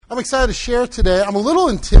I'm excited to share today. I'm a little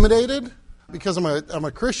intimidated because I'm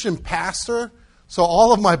a Christian pastor, so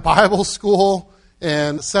all of my Bible school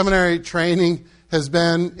and seminary training has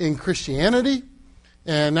been in Christianity,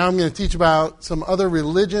 and now I'm going to teach about some other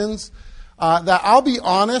religions that I'll be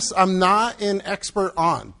honest, I'm not an expert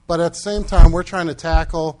on, but at the same time, we're trying to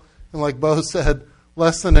tackle, and like Bo said,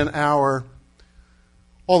 less than an hour,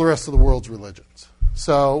 all the rest of the world's religions.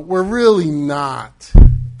 So we're really not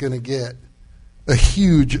going to get a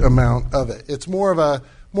huge amount of it. It's more of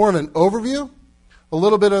an overview, a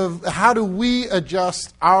little bit of how do we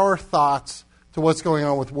adjust our thoughts to what's going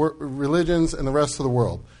on with religions and the rest of the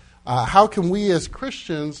world. How can we as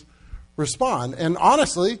Christians respond? And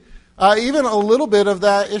honestly, even a little bit of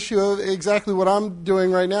that issue of exactly what I'm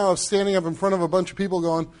doing right now of standing up in front of a bunch of people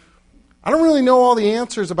going, I don't really know all the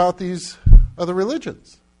answers about these other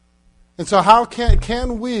religions. And so how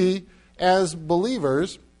can we as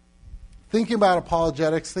believers, thinking about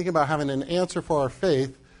apologetics, thinking about having an answer for our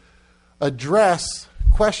faith, address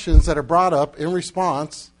questions that are brought up in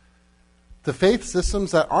response to faith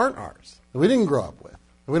systems that aren't ours, that we didn't grow up with,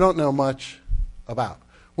 that we don't know much about.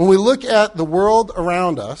 When we look at the world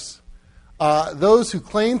around us, those who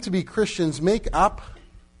claim to be Christians make up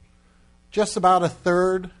just about a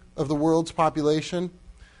third of the world's population,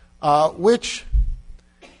 which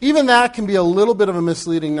even that can be a little bit of a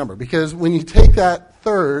misleading number, because when you take that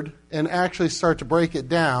third and actually start to break it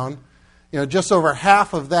down, just over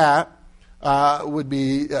half of that would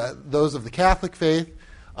be those of the Catholic faith.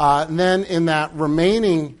 And then in that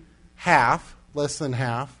remaining half, less than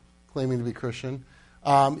half, claiming to be Christian,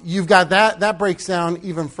 you've got that breaks down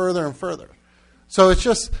even further and further. So it's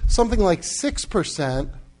just something like 6%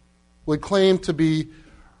 would claim to be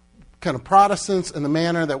kind of Protestants in the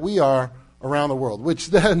manner that we are around the world, which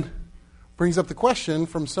then brings up the question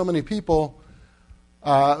from so many people,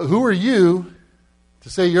 who are you to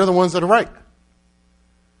say you're the ones that are right?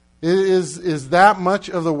 Is that much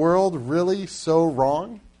of the world really so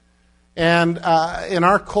wrong? And in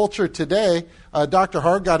our culture today, Dr.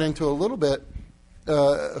 Hard got into a little bit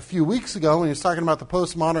a few weeks ago when he was talking about the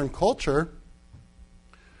postmodern culture,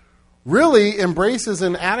 really embraces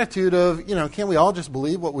an attitude of, can't we all just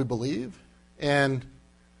believe what we believe? And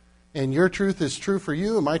your truth is true for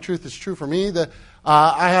you, and my truth is true for me.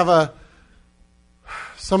 I have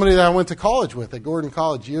somebody that I went to college with at Gordon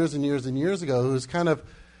College years and years and years ago who's kind of,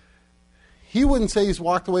 he wouldn't say he's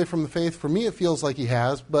walked away from the faith. For me, it feels like he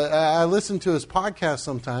has. But I listen to his podcast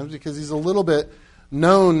sometimes because he's a little bit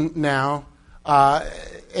known now.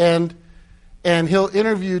 And he'll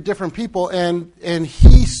interview different people. And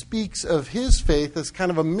he speaks of his faith as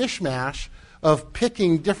kind of a mishmash of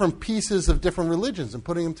picking different pieces of different religions and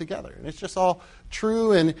putting them together. And it's just all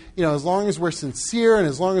true. And, as long as we're sincere and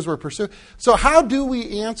as long as we're pursuing. So how do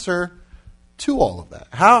we answer to all of that?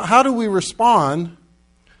 How do we respond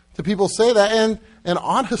to people say that? And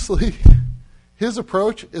honestly, his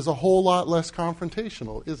approach is a whole lot less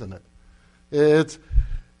confrontational, isn't it?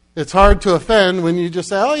 It's hard to offend when you just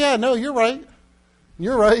say, oh yeah, no, you're right.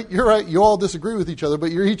 You're right. You're right. You all disagree with each other,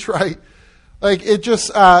 but you're each right. Like it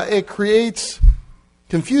just, it creates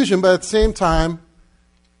confusion, but at the same time,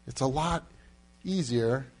 it's a lot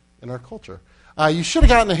easier in our culture. You should have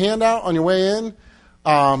gotten a handout on your way in,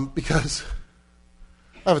 because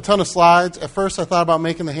I have a ton of slides. At first, I thought about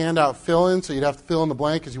making the handout fill in, so you'd have to fill in the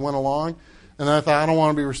blank as you went along. And then I thought, I don't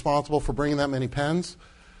want to be responsible for bringing that many pens.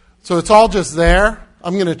 So it's all just there.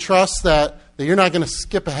 I'm going to trust that you're not going to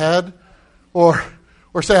skip ahead or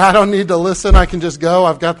say, I don't need to listen, I can just go,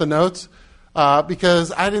 I've got the notes.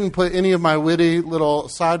 Because I didn't put any of my witty little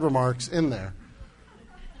side remarks in there.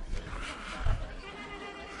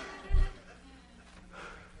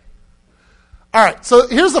 All right, so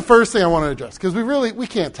here's the first thing I want to address, because we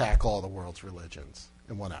can't tackle all the world's religions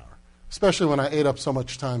in 1 hour, especially when I ate up so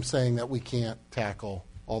much time saying that we can't tackle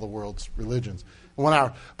all the world's religions in 1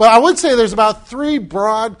 hour. But I would say there's about 3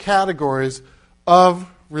 broad categories of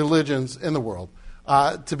religions in the world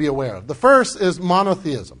to be aware of. The first is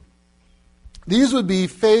monotheism. These would be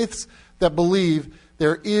faiths that believe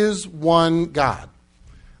there is one God.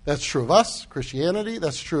 That's true of us, Christianity.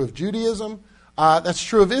 That's true of Judaism. That's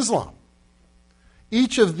true of Islam.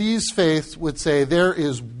 Each of these faiths would say there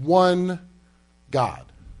is one God.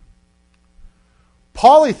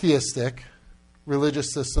 Polytheistic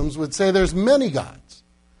religious systems would say there's many gods.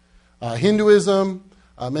 Hinduism,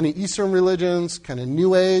 many Eastern religions, kind of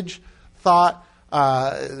New Age thought,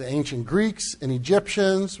 the ancient Greeks and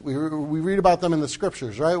Egyptians, we read about them in the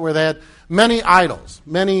scriptures, right, where they had many idols,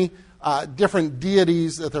 many different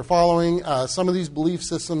deities that they're following. Some of these belief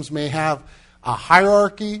systems may have a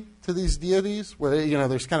hierarchy to these deities, where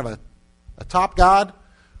there's kind of a top god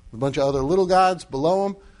a bunch of other little gods below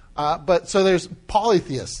them. But so there's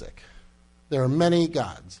polytheistic. There are many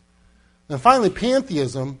gods. And finally,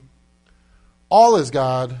 pantheism. All is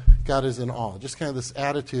God. God is in all. Just kind of this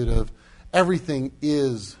attitude of everything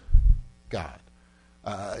is God.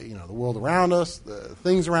 The world around us, the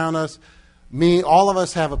things around us, me, all of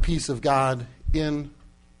us have a piece of God in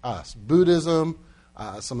us. Buddhism,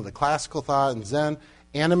 some of the classical thought and Zen,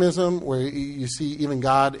 animism, where you see even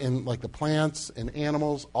God in like the plants and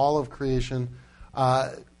animals, all of creation.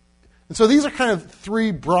 And so these are kind of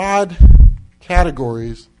three broad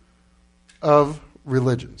categories of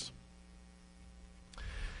religions.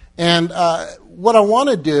 And what I want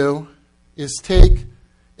to do is take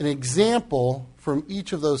an example from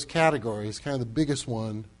each of those categories, kind of the biggest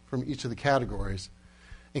one from each of the categories,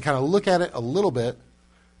 and kind of look at it a little bit,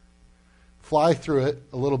 fly through it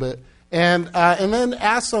a little bit, and then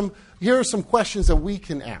ask here are some questions that we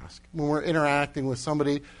can ask when we're interacting with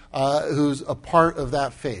somebody who's a part of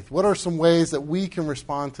that faith. What are some ways that we can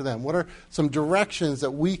respond to them? What are some directions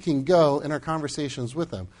that we can go in our conversations with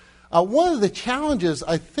them? One of the challenges,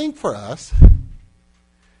 I think, for us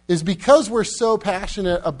is because we're so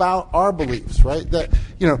passionate about our beliefs, right? That,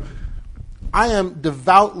 I am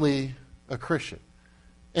devoutly a Christian.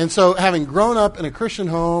 And so having grown up in a Christian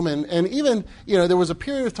home, and even, there was a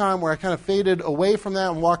period of time where I kind of faded away from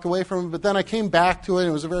that and walked away from it, but then I came back to it, and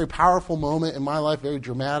it was a very powerful moment in my life, very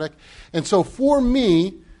dramatic. And so for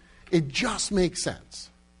me, it just makes sense,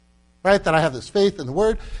 right, that I have this faith in the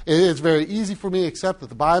Word. It's very easy for me to accept that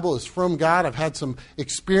the Bible is from God. I've had some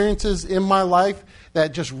experiences in my life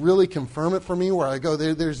that just really confirm it for me, where I go,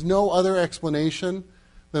 there's no other explanation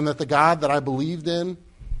than that the God that I believed in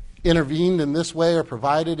intervened in this way or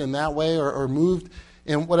provided in that way or moved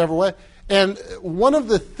in whatever way. And one of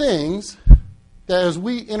the things that as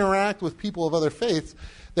we interact with people of other faiths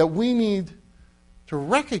that we need to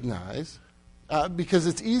recognize, because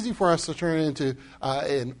it's easy for us to turn it into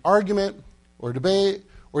an argument or debate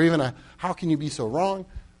or even a how can you be so wrong?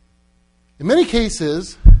 In many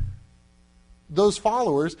cases, those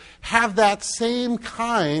followers have that same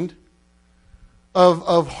kind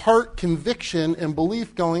of heart conviction and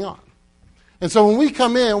belief going on. And so when we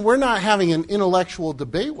come in, we're not having an intellectual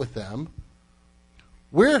debate with them.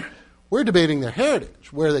 We're debating their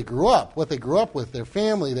heritage, where they grew up, what they grew up with, their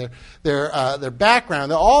family, their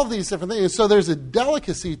background, all of these different things. And so there's a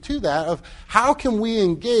delicacy to that of how can we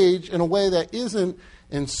engage in a way that isn't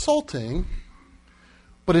insulting,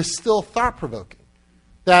 but is still thought-provoking.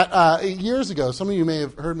 That years ago, some of you may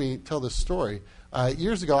have heard me tell this story.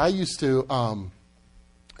 Years ago, I used to,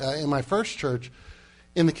 in my first church,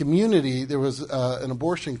 in the community, there was an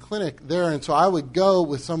abortion clinic there, and so I would go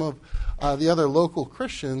with some of the other local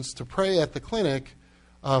Christians to pray at the clinic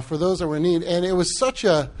for those that were in need. And it was such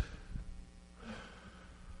a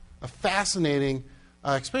fascinating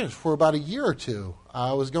experience. For about a year or two,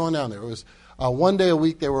 I was going down there. It was one day a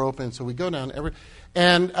week they were open, so we go down it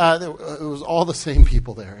was all the same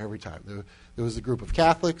people there every time. There was a group of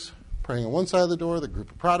Catholics praying on one side of the door, the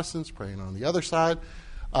group of Protestants praying on the other side,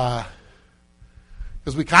 because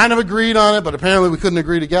we kind of agreed on it, but apparently we couldn't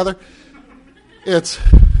agree together. It's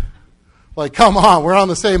like, come on, we're on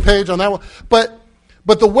the same page on that one. But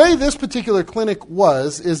the way this particular clinic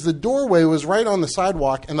is the doorway was right on the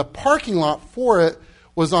sidewalk, and the parking lot for it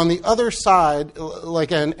was on the other side,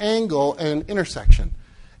 like at an angle and intersection.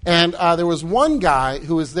 And there was one guy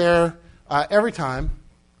who was there every time.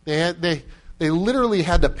 They literally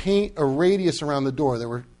had to paint a radius around the door. There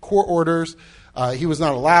were court orders. He was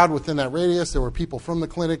not allowed within that radius. There were people from the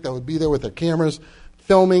clinic that would be there with their cameras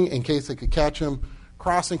filming in case they could catch him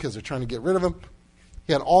crossing because they're trying to get rid of him.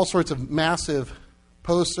 He had all sorts of massive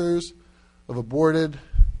posters of aborted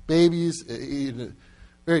babies,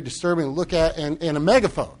 very disturbing to look at, and a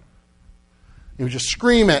megaphone. He would just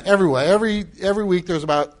scream at everyone. Every week there was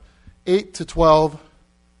about 8 to 12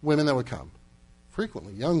 women that would come,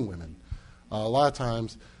 frequently young women, a lot of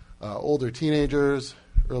times older teenagers,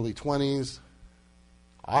 early 20s,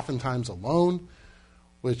 oftentimes alone,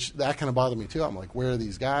 which that kind of bothered me too. I'm like, where are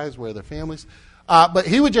these guys? Where are their families? But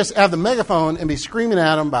he would just have the megaphone and be screaming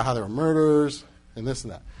at them about how they were murderers and this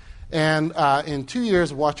and that. And in 2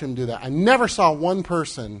 years of watching him do that, I never saw one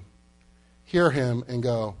person hear him and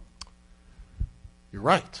go, "You're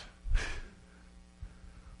right.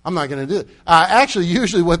 I'm not going to do it." Actually,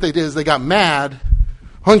 usually what they did is they got mad,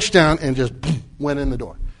 hunched down, and just went in the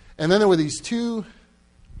door. And then there were these two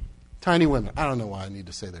tiny women. I don't know why I need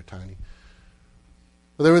to say they're tiny.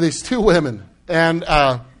 But there were these two women, and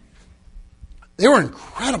they were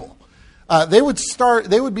incredible. They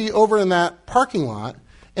would be over in that parking lot,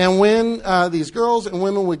 and when these girls and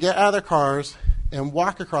women would get out of their cars and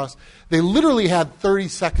walk across. They literally had 30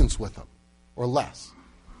 seconds with them, or less.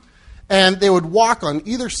 And they would walk on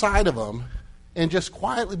either side of them and just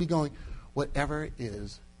quietly be going, whatever it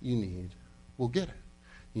is you need, we'll get it.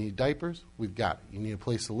 You need diapers? We've got it. You need a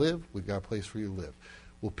place to live? We've got a place for you to live.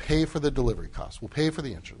 We'll pay for the delivery costs. We'll pay for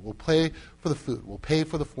the insurance. We'll pay for the food. We'll pay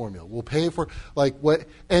for the formula. We'll pay for,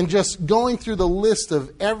 and just going through the list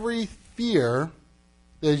of every fear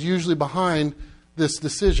that is usually behind this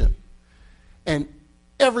decision. And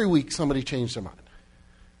every week somebody changed their mind.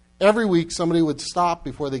 Every week somebody would stop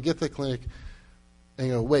before they get to the clinic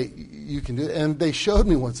and go, wait, you can do it. And they showed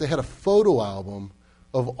me once, they had a photo album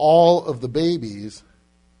of all of the babies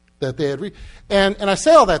that they had and I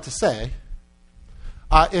say all that to say,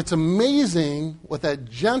 it's amazing what that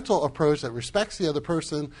gentle approach that respects the other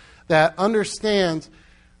person, that understands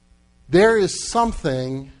there is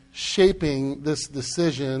something shaping this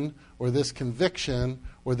decision or this conviction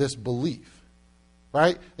or this belief,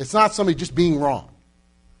 right? It's not somebody just being wrong.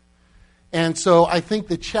 And so I think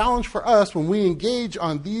the challenge for us when we engage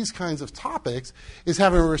on these kinds of topics is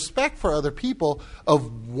having a respect for other people,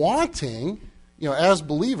 of wanting, as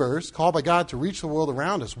believers called by God to reach the world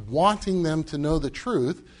around us, wanting them to know the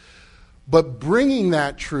truth, but bringing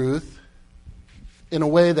that truth in a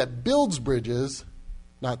way that builds bridges,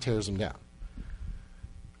 not tears them down.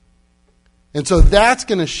 And so that's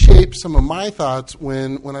going to shape some of my thoughts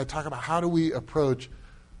when I talk about how do we approach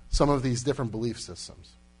some of these different belief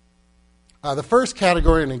systems. The first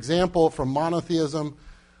category, an example from monotheism,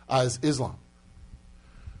 is Islam,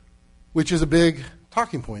 which is a big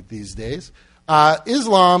talking point these days.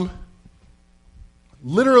 Islam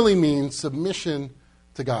literally means submission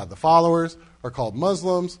to God. The followers are called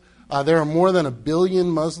Muslims. There are more than 1 billion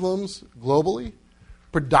Muslims globally,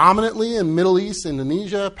 predominantly in Middle East,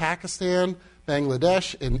 Indonesia, Pakistan,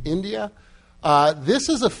 Bangladesh, and India. This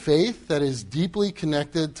is a faith that is deeply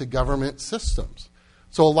connected to government systems.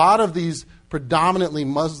 So a lot of these predominantly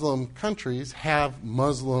Muslim countries have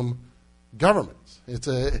Muslim governments.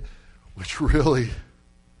 Which really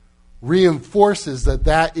reinforces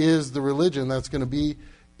that is the religion that's going to be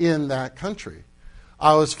in that country.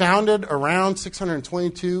 It was founded around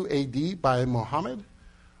 622 AD by Muhammad.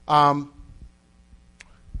 Now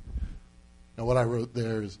what I wrote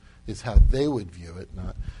there is how they would view it,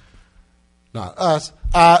 not us.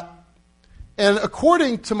 And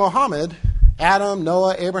according to Muhammad, Adam,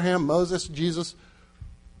 Noah, Abraham, Moses, Jesus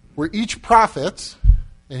were each prophets,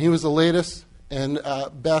 and he was the latest and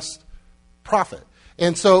best prophet.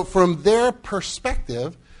 And so from their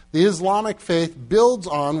perspective, the Islamic faith builds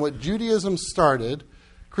on what Judaism started,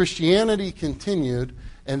 Christianity continued,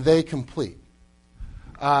 and they complete.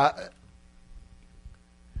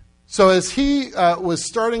 So as he was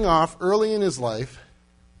starting off early in his life,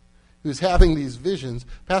 he was having these visions.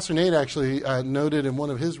 Pastor Nate actually noted in one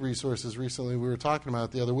of his resources recently, we were talking about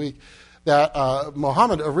it the other week, that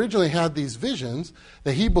Muhammad originally had these visions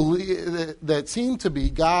that he believed that seemed to be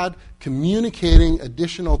God communicating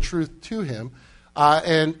additional truth to him,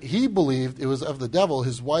 and he believed it was of the devil.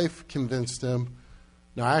 His wife convinced him,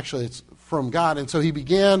 no, actually it's from God. And so he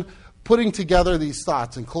began putting together these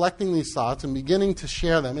thoughts and collecting these thoughts and beginning to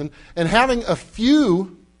share them and having a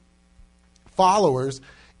few followers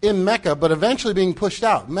in Mecca, but eventually being pushed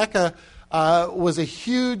out. Mecca was a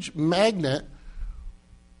huge magnet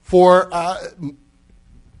for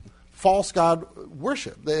false god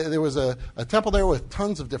worship. There was a temple there with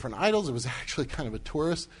tons of different idols. It was actually kind of a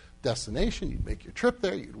tourist destination. You'd make your trip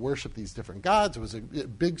there. You'd worship these different gods. It was a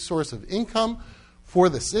big source of income for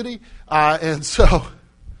the city. And so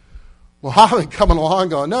Muhammad coming along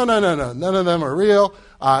going, no, none of them are real.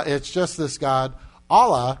 It's just this god.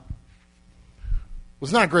 Allah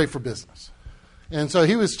was not great for business. And so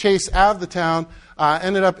he was chased out of the town,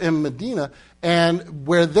 ended up in Medina, and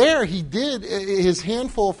where there he did, his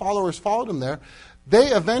handful of followers followed him there. They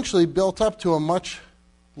eventually built up to a much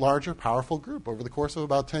larger, powerful group over the course of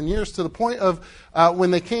about 10 years, to the point of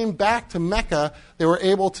when they came back to Mecca, they were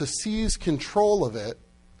able to seize control of it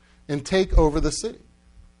and take over the city.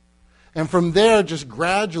 And from there, just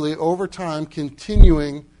gradually, over time,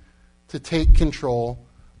 continuing to take control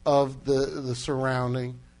of the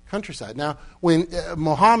surrounding countryside. Now, when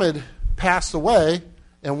Muhammad passed away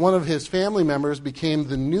and one of his family members became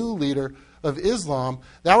the new leader of Islam,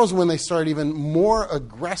 that was when they started even more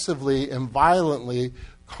aggressively and violently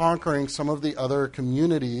conquering some of the other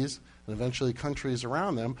communities and eventually countries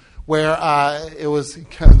around them, where it was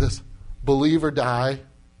kind of this believe or die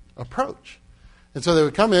approach. And so they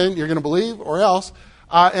would come in, you're going to believe or else.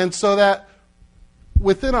 And so that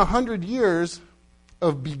within 100 years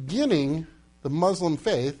of beginning the Muslim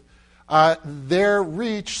faith, their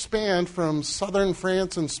reach spanned from southern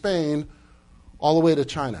France and Spain all the way to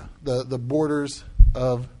China, the borders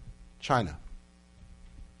of China.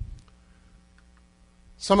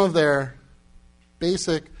 Some of their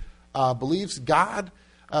basic beliefs, God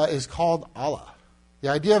is called Allah. The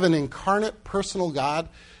idea of an incarnate personal God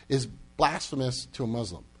is blasphemous to a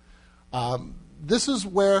Muslim. This is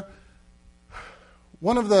where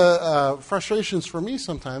one of the frustrations for me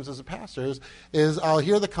sometimes as a pastor is I'll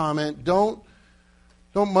hear the comment, don't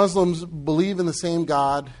Muslims believe in the same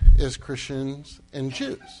God as Christians and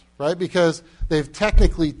Jews, right? Because they've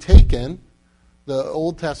technically taken the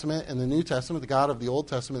Old Testament and the New Testament, the God of the Old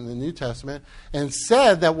Testament and the New Testament, and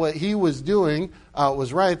said that what he was doing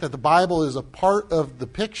was right, that the Bible is a part of the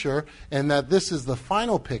picture and that this is the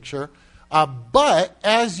final picture. But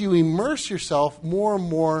as you immerse yourself more and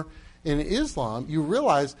more in Islam, you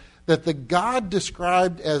realize that the God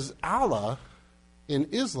described as Allah in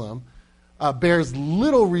Islam bears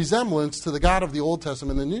little resemblance to the God of the Old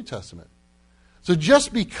Testament and the New Testament. So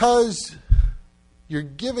just because you're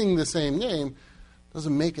giving the same name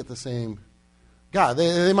doesn't make it the same God.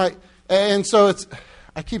 They might, and so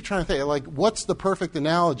I keep trying to think, like, what's the perfect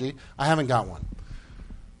analogy? I haven't got one.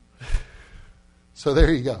 So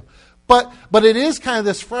there you go. But it is kind of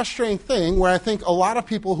this frustrating thing where I think a lot of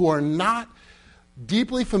people who are not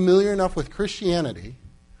deeply familiar enough with Christianity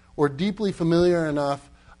or deeply familiar enough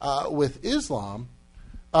with Islam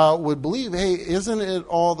would believe, hey, isn't it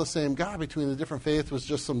all the same God between the different faiths with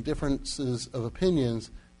just some differences of opinions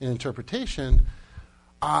in interpretation?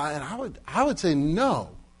 And I would say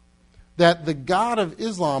no, that the God of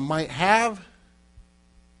Islam might have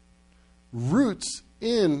roots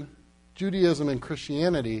in Judaism and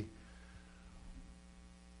Christianity,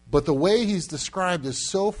 but the way he's described is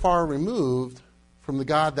so far removed from the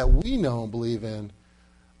God that we know and believe in,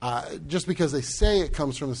 just because they say it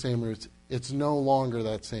comes from the same roots, it's no longer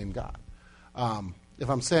that same God. If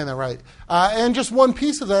I'm saying that right. And just one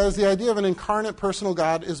piece of that is the idea of an incarnate personal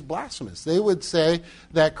God is blasphemous. They would say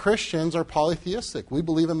that Christians are polytheistic. We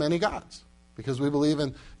believe in many gods because we believe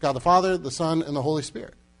in God the Father, the Son, and the Holy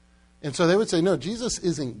Spirit. And so they would say, no, Jesus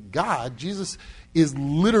isn't God. Jesus is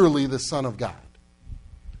literally the Son of God.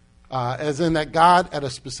 As in that God, at a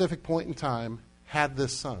specific point in time, had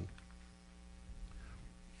this Son.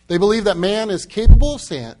 They believe that man is capable of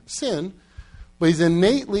sin, but he's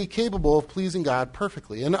innately capable of pleasing God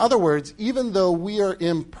perfectly. In other words, even though we are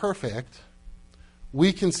imperfect,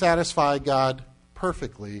 we can satisfy God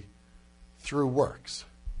perfectly through works.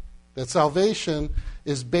 That salvation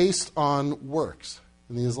is based on works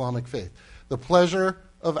in the Islamic faith. The pleasure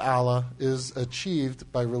of Allah is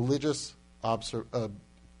achieved by religious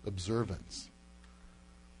observance.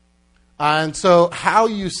 And so how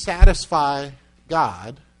you satisfy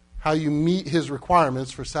God, how you meet his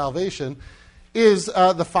requirements for salvation, is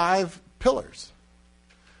the 5 pillars.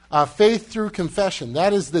 Faith through confession.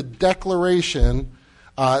 That is the declaration.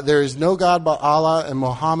 There is no God but Allah, and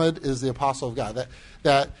Muhammad is the apostle of God.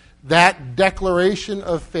 That declaration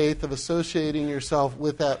of faith, of associating yourself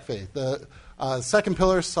with that faith. The second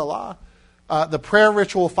pillar is salah, the prayer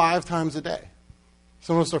ritual 5 times a day.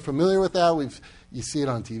 Some of us are familiar with that. You see it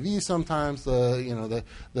on TV sometimes. In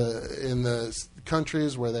the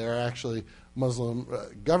countries where there are actually Muslim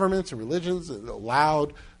governments and religions,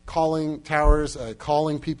 loud calling towers,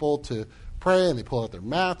 calling people to pray, and they pull out their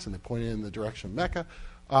mats and they point it in the direction of Mecca.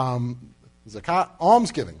 Zakat,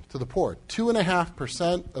 almsgiving to the poor.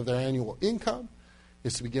 2.5% of their annual income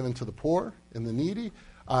is to be given to the poor and the needy.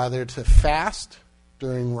 They're to fast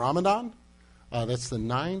during Ramadan. That's the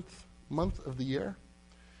 9th month of the year.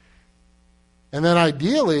 And then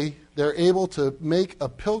ideally, they're able to make a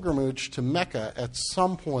pilgrimage to Mecca at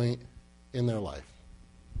some point in their life.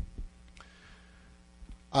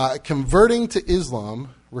 Converting to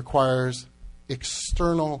Islam requires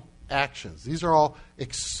external actions. These are all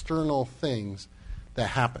external things that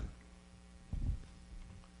happen.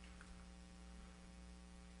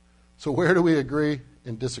 So where do we agree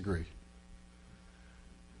and disagree?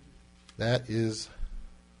 That is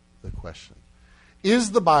the question.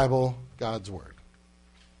 Is the Bible God's Word?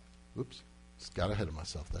 Oops, just got ahead of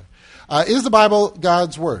myself there. Is the Bible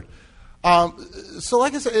God's Word? So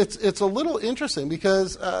like I said, it's a little interesting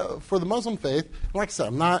because for the Muslim faith, like I said,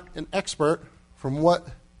 I'm not an expert from what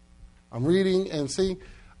I'm reading and seeing.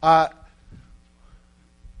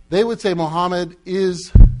 They would say Muhammad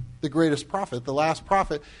is the greatest prophet, the last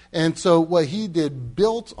prophet, and so what he did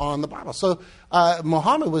built on the Bible. So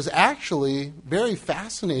Muhammad was actually very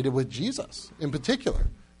fascinated with Jesus in particular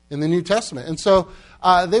in the New Testament. And so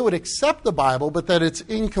they would accept the Bible, but that it's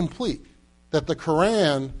incomplete, that the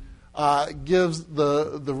Quran gives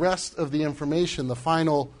the rest of the information, the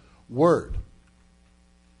final word.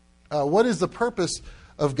 What is the purpose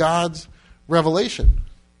of God's revelation?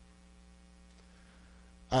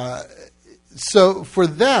 So for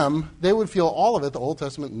them, they would feel all of it, the Old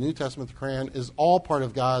Testament, the New Testament, the Quran, is all part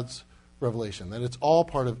of God's revelation, that it's all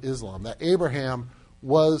part of Islam, that Abraham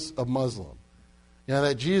was a Muslim,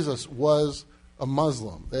 that Jesus was a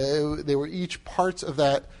Muslim. They were each parts of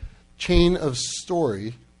that chain of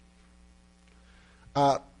story.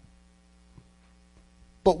 But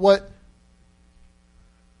what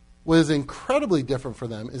was incredibly different for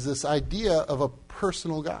them is this idea of a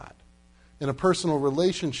personal God and a personal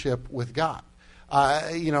relationship with God.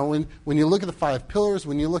 When you look at the 5 pillars,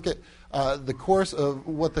 when you look at the course of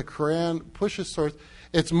what the Quran pushes towards,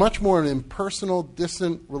 it's much more an impersonal,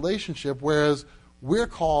 distant relationship, whereas we're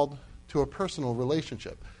called to a personal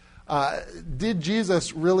relationship. Did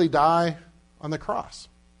Jesus really die on the cross?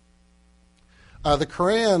 The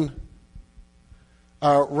Quran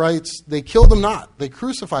writes, they killed him not, they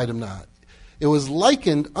crucified him not. It was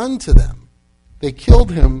likened unto them. They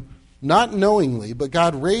killed him not knowingly, but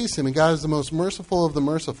God raised him, and God is the most merciful of the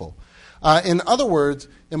merciful. In other words,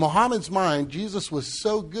 in Muhammad's mind, Jesus was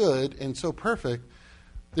so good and so perfect,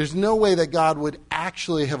 there's no way that God would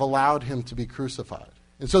actually have allowed him to be crucified.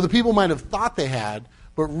 And so the people might have thought they had,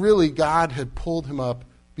 but really God had pulled him up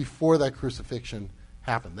before that crucifixion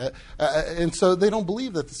happened. And so they don't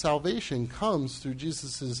believe that the salvation comes through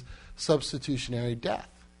Jesus' substitutionary death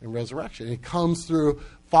and resurrection. It comes through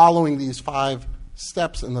following these 5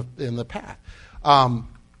 steps in the path.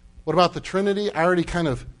 What about the Trinity? I already kind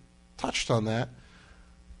of touched on that.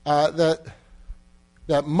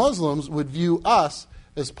 That Muslims would view us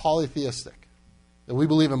as polytheistic, that we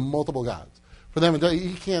believe in multiple gods. For them,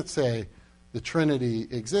 you can't say the Trinity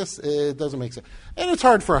exists. It doesn't make sense. And it's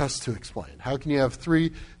hard for us to explain. How can you have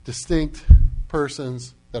 3 distinct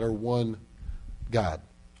persons that are one God?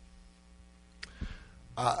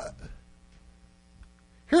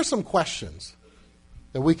 Here's some questions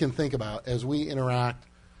that we can think about as we interact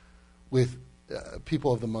with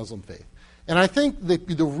people of the Muslim faith. And I think that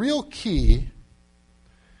the real key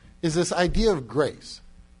is this idea of grace.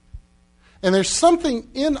 And there's something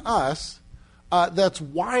in us that's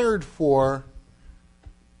wired for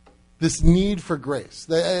this need for grace.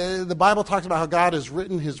 The Bible talks about how God has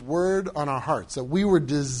written his word on our hearts, that we were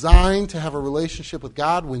designed to have a relationship with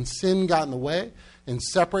God. When sin got in the way and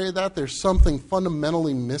separated that, there's something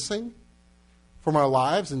fundamentally missing from our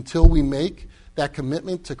lives until we make that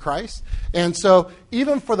commitment to Christ. And so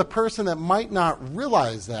even for the person that might not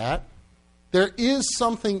realize that, there is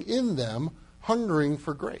something in them hungering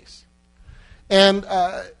for grace. And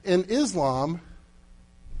in Islam,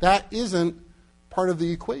 that isn't part of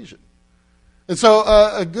the equation. And so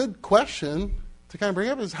a good question to kind of bring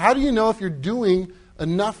up is, how do you know if you're doing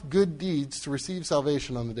enough good deeds to receive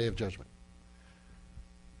salvation on the day of judgment?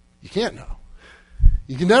 You can't know.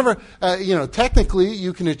 You can never, technically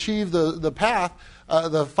you can achieve the path,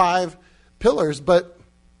 the 5 pillars, but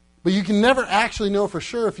you can never actually know for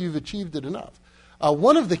sure if you've achieved it enough.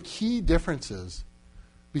 One of the key differences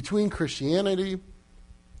between Christianity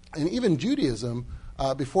and even Judaism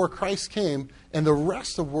before Christ came and the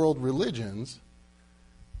rest of world religions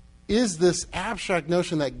is this abstract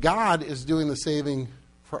notion that God is doing the saving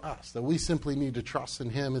for us, that we simply need to trust in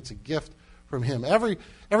him. It's a gift from him. Every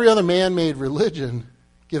other man-made religion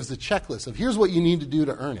gives a checklist of here's what you need to do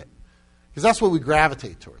to earn it. Because that's what we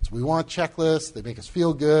gravitate towards. We want checklists. They make us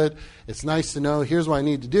feel good. It's nice to know here's what I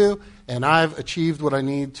need to do, and I've achieved what I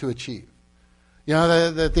need to achieve. You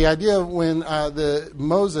know, the idea of when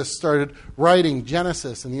Moses started writing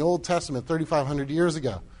Genesis in the Old Testament 3,500 years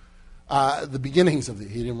ago, the beginnings of he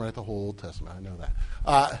didn't write the whole Old Testament, I know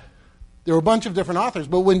that. There were a bunch of different authors,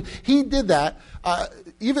 but when he did that,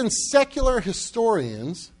 even secular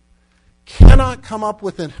historians cannot come up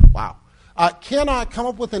with an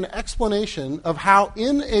explanation of how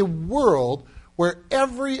in a world where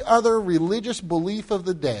every other religious belief of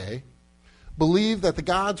the day believed that the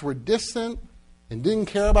gods were distant and didn't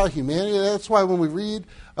care about humanity. That's why when we read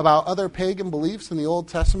about other pagan beliefs in the Old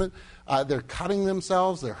Testament, they're cutting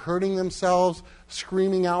themselves, they're hurting themselves,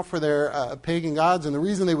 screaming out for their pagan gods. And the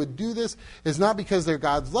reason they would do this is not because their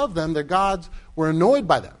gods loved them, their gods were annoyed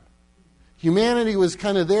by them. Humanity was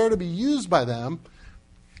kind of there to be used by them.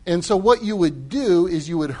 And so what you would do is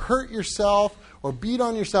you would hurt yourself or beat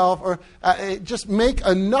on yourself or just make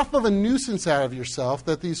enough of a nuisance out of yourself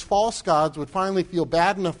that these false gods would finally feel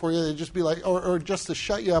bad enough for you. They'd just be like, or just to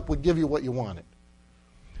shut you up would give you what you wanted.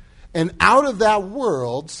 And out of that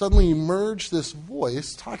world suddenly emerged this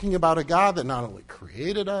voice talking about a God that not only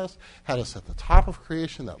created us, had us at the top of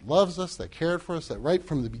creation, that loves us, that cared for us, that right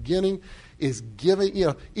from the beginning is giving,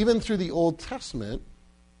 even through the Old Testament,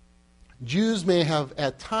 Jews may have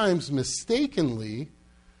at times mistakenly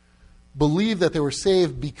believed that they were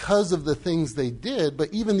saved because of the things they did,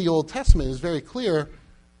 but even the Old Testament is very clear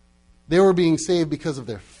they were being saved because of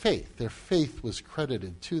their faith. Their faith was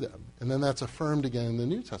credited to them. And then that's affirmed again in the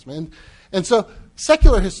New Testament. And so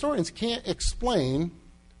secular historians can't explain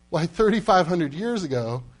why 3,500 years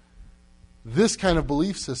ago this kind of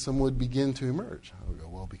belief system would begin to emerge. I would go,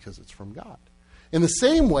 well, because it's from God. In the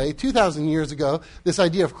same way, 2,000 years ago, this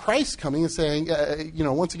idea of Christ coming and saying,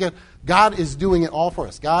 once again, God is doing it all for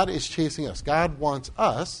us. God is chasing us. God wants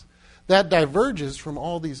us. That diverges from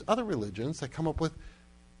all these other religions that come up with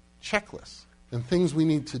checklists and things we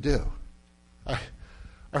need to do. I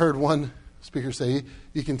heard one speaker say,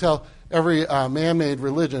 you can tell every man-made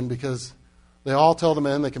religion because they all tell the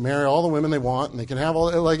men they can marry all the women they want and they can have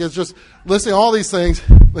all, it's just listing all these things.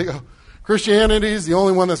 They go, Christianity is the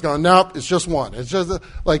only one that's gone, nope, it's just one. It's just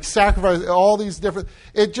like sacrifice, all these different,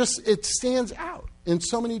 it stands out in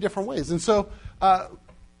so many different ways. And so it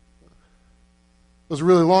was a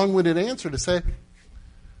really long-winded answer to say,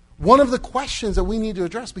 one of the questions that we need to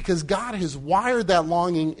address, because God has wired that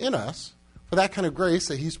longing in us for that kind of grace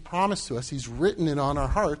that he's promised to us, he's written it on our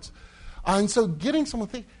hearts. And so getting someone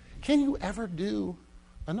to think, can you ever do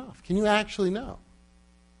enough? Can you actually know?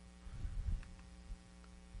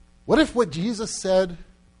 What if what Jesus said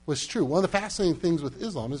was true? One of the fascinating things with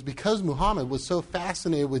Islam is because Muhammad was so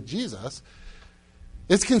fascinated with Jesus,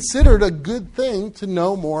 it's considered a good thing to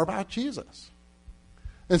know more about Jesus.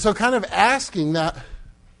 And so kind of asking that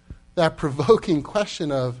provoking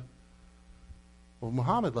question of, well,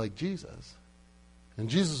 Muhammad like Jesus, and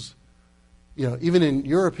Jesus, even in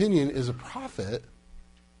your opinion, is a prophet,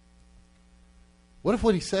 what if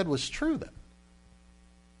what he said was true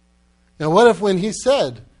then? What if when he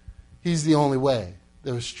said he's the only way,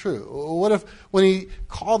 that was true? What if when he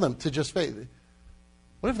called them to just faith,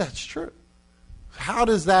 what if that's true? How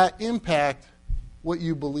does that impact what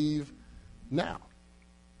you believe now?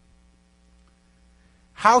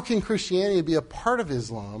 How can Christianity be a part of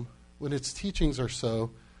Islam when its teachings are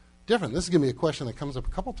so different? This is going to be a question that comes up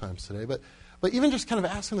a couple times today, but even just kind of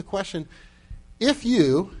asking the question, if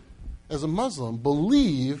you, as a Muslim,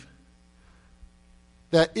 believe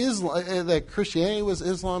that that Christianity was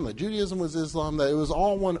Islam, that Judaism was Islam, that it was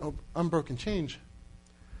all one unbroken change,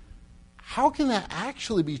 how can that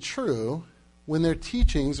actually be true when their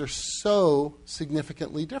teachings are so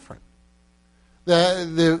significantly different?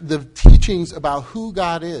 The teachings about who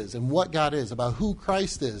God is and what God is, about who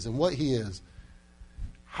Christ is and what he is,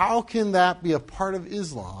 how can that be a part of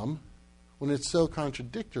Islam when it's so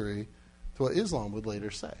contradictory to what Islam would later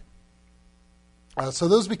say? So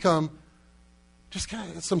those become just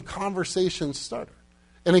kind of some conversation starter.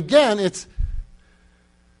 And again,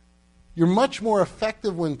 you're much more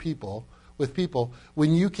effective with people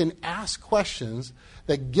when you can ask questions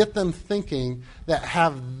that get them thinking, that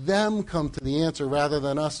have them come to the answer rather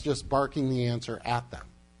than us just barking the answer at them.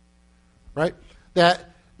 Right? That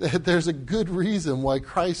there's a good reason why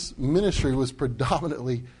Christ's ministry was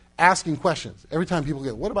predominantly asking questions. Every time people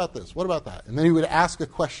get, what about this? What about that? And then he would ask a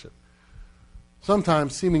question.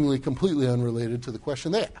 Sometimes seemingly completely unrelated to the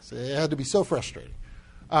question they asked. It had to be so frustrating.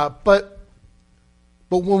 But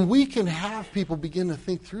when we can have people begin to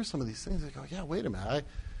think through some of these things, they go, yeah, wait a minute.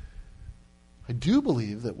 I do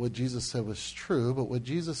believe that what Jesus said was true, but what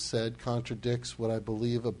Jesus said contradicts what I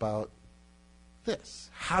believe about this.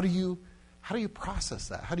 How do you process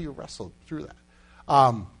that? How do you wrestle through that?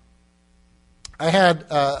 I had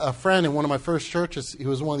a friend in one of my first churches. He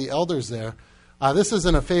was one of the elders there. This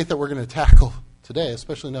isn't a faith that we're going to tackle today,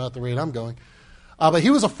 especially not at the rate I'm going. But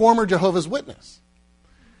he was a former Jehovah's Witness.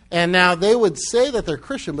 And now they would say that they're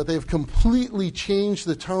Christian, but they've completely changed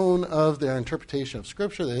the tone of their interpretation of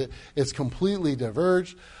Scripture. It's completely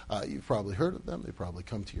diverged. You've probably heard of them. They probably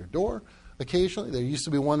come to your door occasionally. There used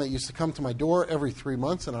to be one that used to come to my door every 3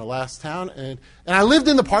 months in our last town. And I lived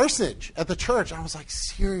in the parsonage at the church. I was like,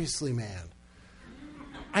 seriously, man,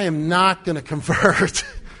 I am not going to convert.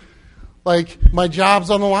 Like, my job's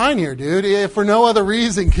on the line here, dude. If for no other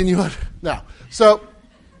reason, can you... No. So...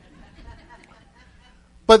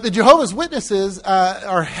 But the Jehovah's Witnesses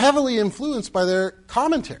are heavily influenced by their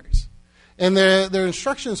commentaries. And they're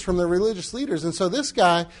instructions from the religious leaders. And so this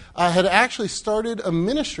guy had actually started a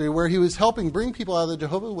ministry where he was helping bring people out of the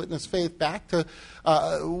Jehovah's Witness faith back to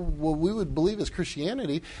what we would believe is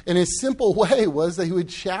Christianity. And his simple way was that he would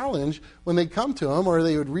challenge when they'd come to him, or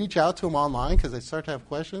they would reach out to him online because they start to have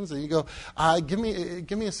questions. And you go, give me a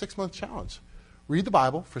 6-month challenge. Read the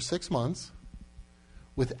Bible for 6 months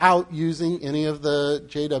without using any of the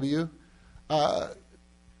JW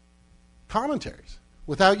commentaries.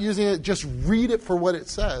 Without using it, just read it for what it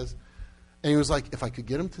says. And he was like, if I could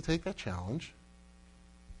get them to take that challenge,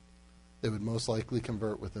 they would most likely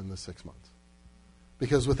convert within the 6 months.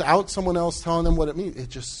 Because without someone else telling them what it means,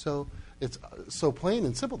 it's so plain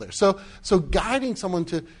and simple there. So guiding someone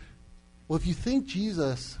to, well, if you think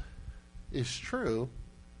Jesus is true,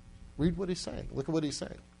 read what he's saying. Look at what he's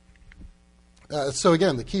saying. So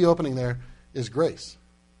again, the key opening there is grace.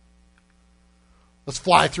 Let's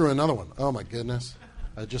fly through another one. Oh my goodness.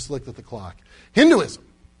 I just looked at the clock. Hinduism.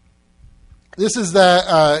 This is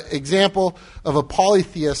the example of a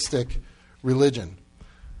polytheistic religion.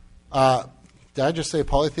 Did I just say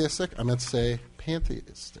polytheistic? I meant to say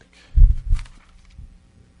pantheistic.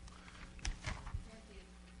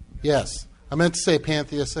 Yes, I meant to say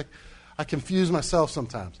pantheistic. I confuse myself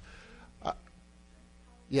sometimes.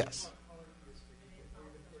 Yes.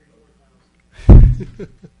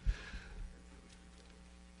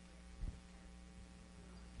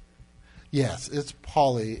 Yes, it's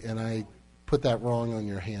poly, and I put that wrong on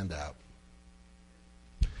your handout.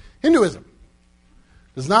 Hinduism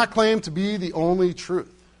does not claim to be the only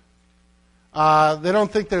truth. They don't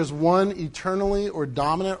think there's one eternally or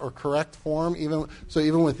dominant or correct form. Even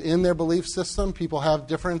within their belief system, people have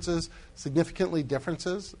differences, significantly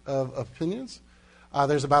differences of opinions.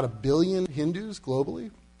 There's about 1 billion Hindus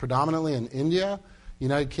globally, predominantly in India,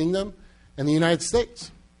 United Kingdom, and the United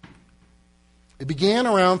States. It began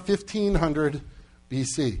around 1500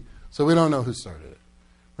 BC, so we don't know who started it.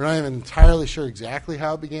 We're not even entirely sure exactly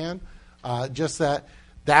how it began, just that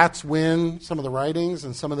that's when some of the writings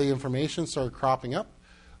and some of the information started cropping up.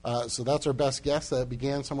 So that's our best guess, that it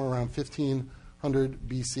began somewhere around 1500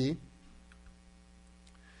 BC.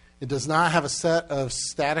 It does not have a set of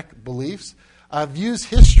static beliefs. Views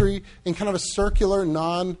history in kind of a circular,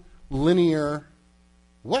 non-linear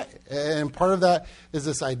way. And part of that is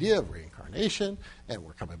this idea of reincarnation, and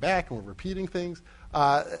we're coming back and we're repeating things.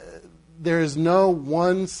 There is no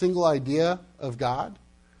one single idea of God.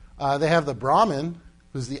 They have the Brahman,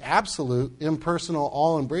 who's the absolute, impersonal,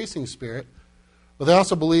 all-embracing spirit, but they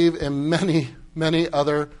also believe in many, many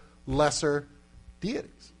other lesser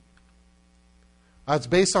deities. It's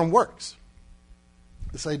based on works.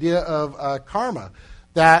 This idea of karma,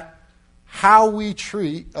 that how we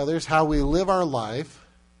treat others, how we live our life,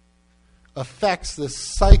 affects this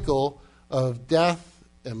cycle of death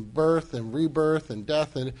and birth and rebirth and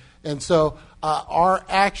death. And so our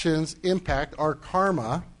actions impact our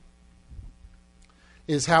karma,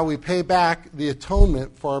 is how we pay back the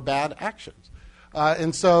atonement for our bad actions.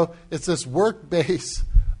 And so it's this work base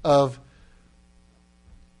of,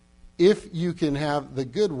 if you can have the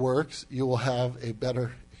good works, you will have a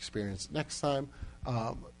better experience next time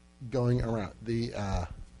going around. Let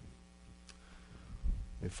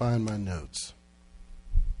me find my notes.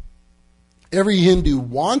 Every Hindu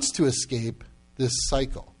wants to escape this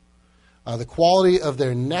cycle. The quality of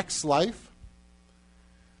their next life,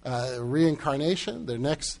 reincarnation, their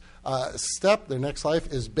next step, their next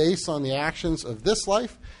life is based on the actions of this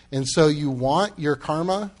life. And so you want your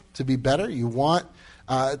karma to be better. You want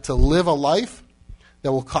to live a life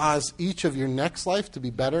that will cause each of your next life to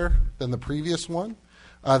be better than the previous one.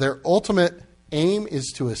 Their ultimate aim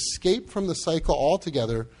is to escape from the cycle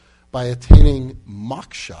altogether by attaining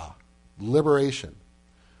moksha, liberation,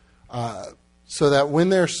 so that when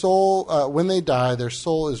their soul, when they die, their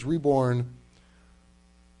soul is reborn.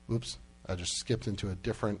 Oops, I just skipped into a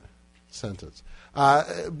different sentence.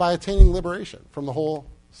 By attaining liberation from the whole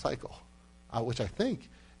cycle, which I think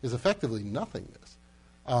is effectively nothingness,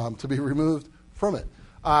 to be removed from it.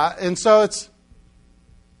 And so it's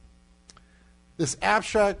this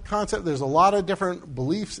abstract concept. There's a lot of different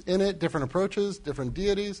beliefs in it, different approaches, different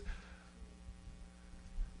deities.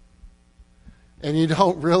 And you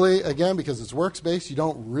don't really, again, because it's works-based, you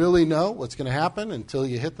don't really know what's going to happen until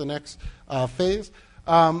you hit the next phase.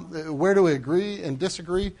 Where do we agree and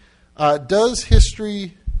disagree? Does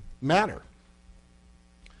history matter?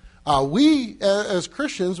 We, as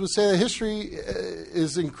Christians, would say that history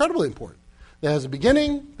is incredibly important. That has a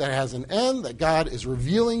beginning, that has an end, that God is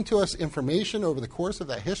revealing to us information over the course of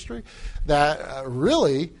that history, that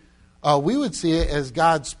really we would see it as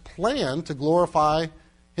God's plan to glorify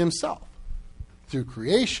himself through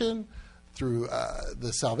creation, through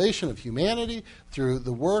the salvation of humanity, through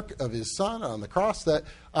the work of his Son on the cross, that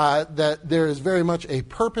there is very much a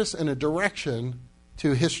purpose and a direction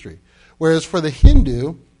to history. Whereas for the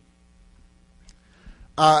Hindu,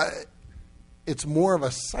 it's more of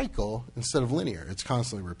a cycle instead of linear. It's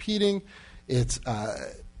constantly repeating. It's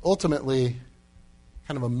ultimately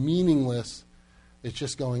kind of a meaningless, it's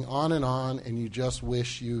just going on, and you just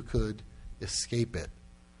wish you could escape it.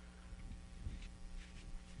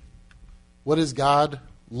 What is God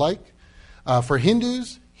like? For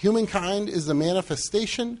Hindus, humankind is the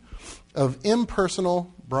manifestation of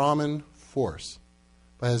impersonal Brahman force,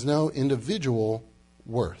 but has no individual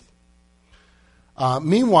worth.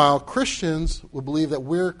 Meanwhile, Christians will believe that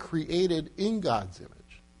we're created in God's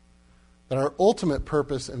image, that our ultimate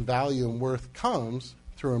purpose and value and worth comes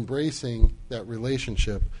through embracing that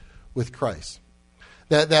relationship with Christ.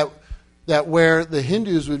 That where the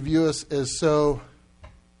Hindus would view us as so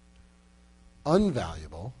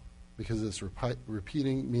unvaluable because of this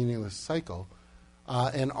repeating, meaningless cycle,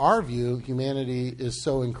 in our view, humanity is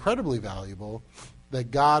so incredibly valuable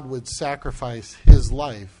that God would sacrifice his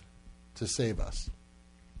life to save us.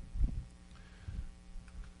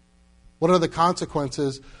 What are the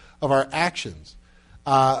consequences of our actions?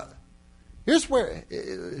 Here's where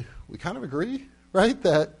we kind of agree, right?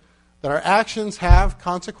 That our actions have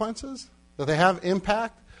consequences, that they have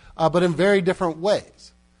impact, but in very different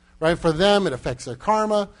ways. Right? For them, it affects their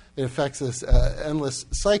karma. It affects this endless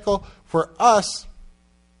cycle. For us,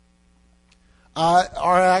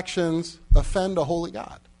 our actions offend a holy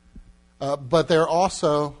God. But they're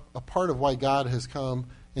also a part of why God has come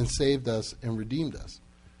and saved us and redeemed us.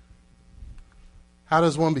 How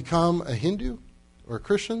does one become a Hindu or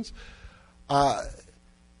Christians?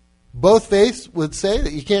 Both faiths would say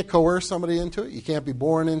that you can't coerce somebody into it. You can't be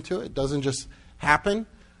born into it. It doesn't just happen.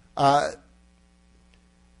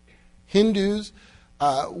 Hindus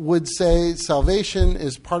would say salvation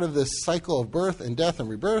is part of this cycle of birth and death and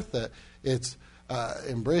rebirth, that it's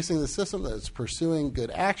embracing the system, that it's pursuing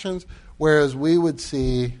good actions, whereas we would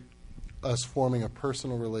see us forming a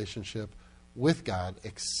personal relationship with God,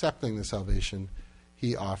 accepting the salvation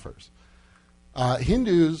he offers.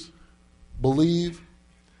 Hindus believe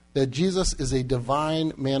that Jesus is a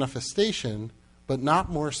divine manifestation, but not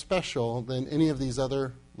more special than any of these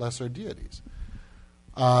other lesser deities.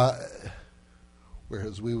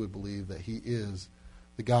 Whereas we would believe that he is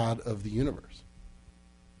the God of the universe.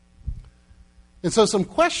 And so some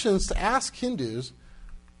questions to ask Hindus,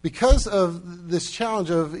 because of this challenge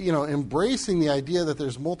of embracing the idea that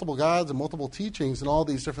there's multiple gods and multiple teachings and all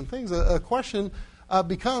these different things, a question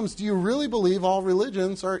becomes, do you really believe all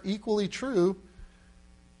religions are equally true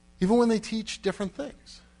even when they teach different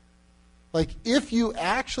things? Like, if you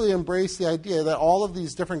actually embrace the idea that all of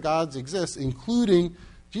these different gods exist, including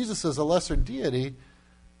Jesus as a lesser deity,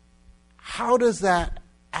 how does that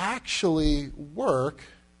actually work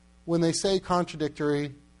when they say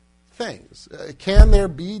contradictory things? Can there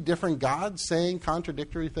be different gods saying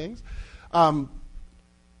contradictory things? I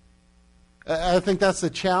think that's the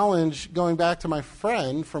challenge, going back to my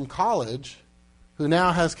friend from college, who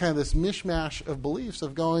now has kind of this mishmash of beliefs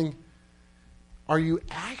of going, are you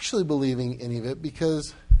actually believing any of it?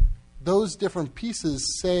 Because those different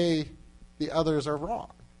pieces say the others are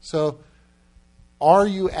wrong. So are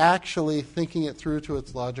you actually thinking it through to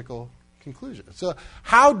its logical conclusion? So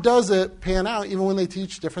how does it pan out even when they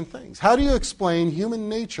teach different things? How do you explain human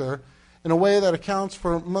nature in a way that accounts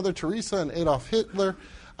for Mother Teresa and Adolf Hitler?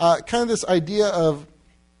 Kind of this idea of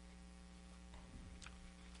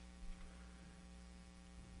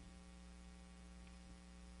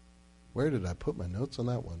where did I put my notes on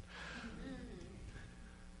that one?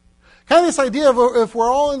 Kind of this idea of if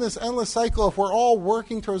we're all in this endless cycle, if we're all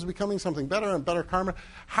working towards becoming something better and better karma,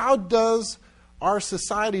 how does our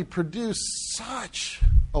society produce such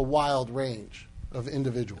a wild range of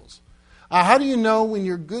individuals? How do you know when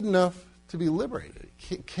you're good enough to be liberated?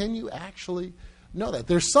 Can you actually know that?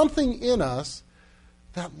 There's something in us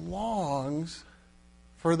that longs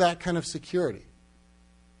for that kind of security.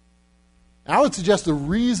 I would suggest the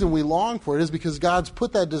reason we long for it is because God's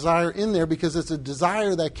put that desire in there, because it's a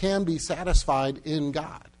desire that can be satisfied in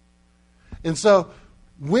God. And so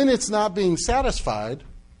when it's not being satisfied,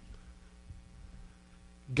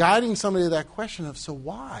 guiding somebody to that question of, so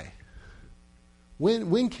why?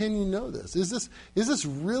 When can you know this? Is this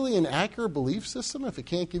really an accurate belief system if it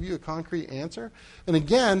can't give you a concrete answer? And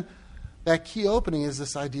again, that key opening is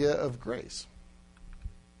this idea of grace.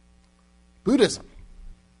 Buddhism.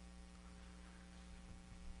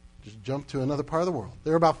 Just jump to another part of the world.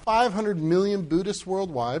 There are about 500 million Buddhists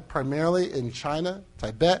worldwide, primarily in China,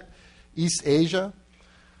 Tibet, East Asia.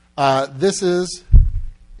 This is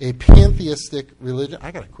a pantheistic religion.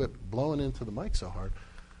 I got to quit blowing into the mic so hard.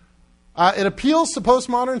 It appeals to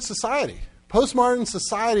postmodern society. Postmodern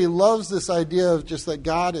society loves this idea of just that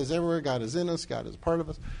God is everywhere, God is in us, God is part of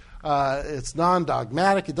us. It's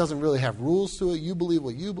non-dogmatic. It doesn't really have rules to it. You believe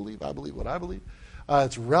what you believe. I believe what I believe.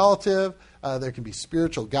 It's relative. There can be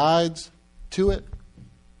spiritual guides to it.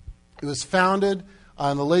 It was founded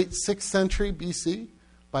in the late 6th century BC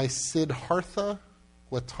by Siddhartha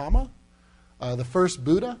Gautama, the first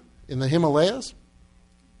Buddha in the Himalayas.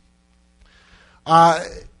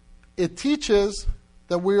 It teaches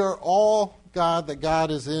that we are all God, that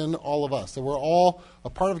God is in all of us, that we're all a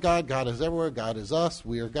part of God. God is everywhere. God is us.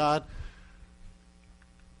 We are God.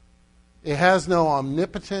 It has no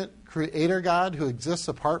omnipotent creator God who exists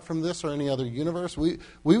apart from this or any other universe. We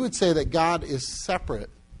would say that God is separate,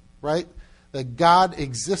 right? That God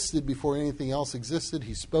existed before anything else existed.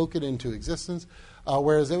 He spoke it into existence.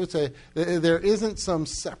 Whereas they would say there isn't some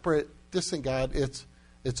separate, distant God. It's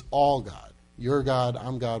all God. You're God.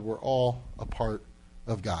 I'm God. We're all a part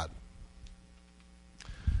of God.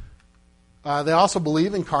 They also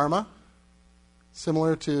believe in karma,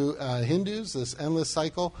 similar to Hindus, this endless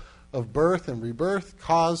cycle of birth and rebirth,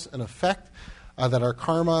 cause and effect, that our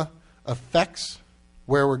karma affects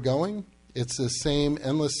where we're going. It's the same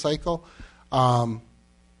endless cycle. And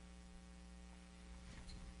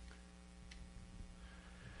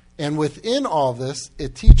within all this,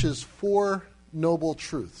 it teaches 4 noble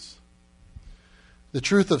truths. The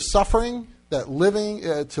truth of suffering, that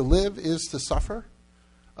to live is to suffer.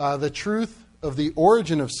 The truth of the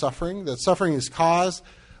origin of suffering, that suffering is caused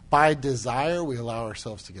by desire. We allow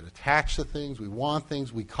ourselves to get attached to things. We want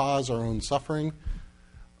things. We cause our own suffering.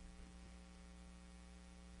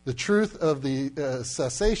 The truth of the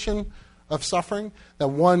cessation of suffering, that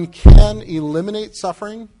one can eliminate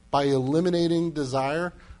suffering by eliminating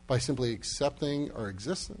desire, by simply accepting our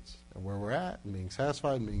existence and where we're at and being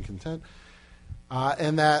satisfied and being content.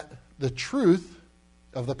 And that the truth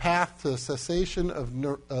of the path to the cessation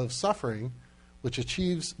of suffering, which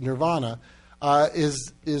achieves nirvana,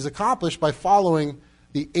 is accomplished by following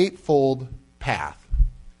the 8-fold path,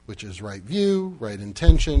 which is right view, right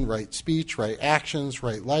intention, right speech, right actions,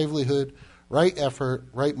 right livelihood, right effort,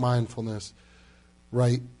 right mindfulness,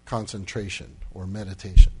 right concentration or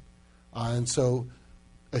meditation. And so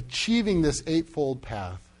achieving this 8-fold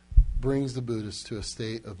path brings the Buddhists to a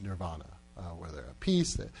state of nirvana, where they're at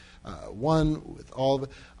peace, one with all of it.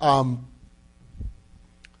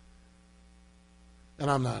 And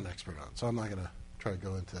I'm not an expert on it, so I'm not going to try to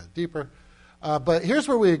go into that deeper. But here's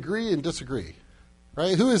where we agree and disagree,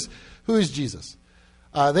 right? Who is Jesus?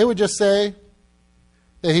 They would just say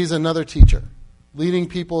that he's another teacher, leading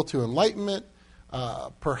people to enlightenment,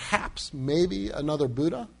 perhaps, maybe another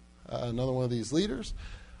Buddha, another one of these leaders.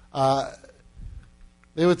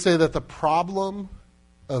 They would say that the problem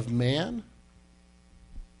of man,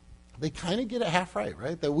 they kind of get it half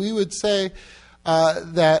right? That we would say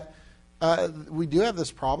that we do have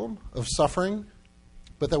this problem of suffering,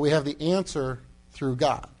 but that we have the answer through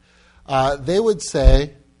God. They would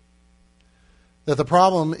say that the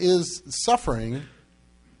problem is suffering,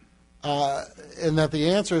 and that the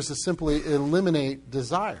answer is to simply eliminate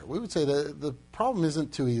desire. We would say that the problem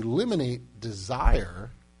isn't to eliminate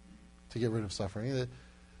desire to get rid of suffering.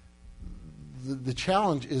 The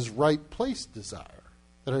challenge is right-placed desire,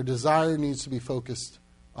 that our desire needs to be focused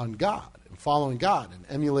on God and following God and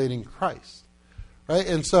emulating Christ. Right?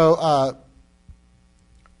 And so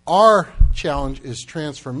our challenge is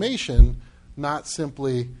transformation, not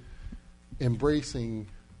simply embracing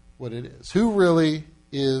what it is. Who really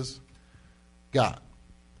is God?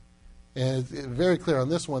 And it's very clear on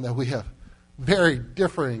this one that we have very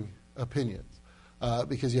differing opinions.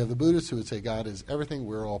 Because you have the Buddhists who would say God is everything,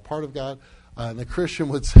 we're all part of God. And the Christian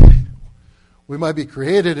would say we might be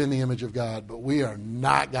created in the image of God, but we are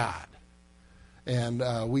not God.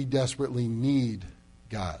 And we desperately need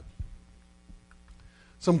God.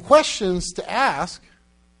 Some questions to ask,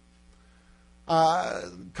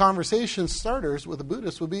 conversation starters with a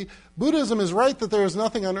Buddhist would be, Buddhism is right that there is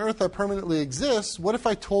nothing on earth that permanently exists. What if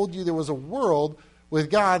I told you there was a world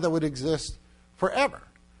with God that would exist forever?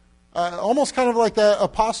 Almost kind of like the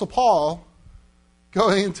Apostle Paul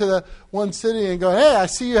going into the one city and going, hey, I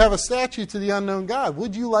see you have a statue to the unknown God.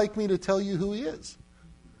 Would you like me to tell you who he is?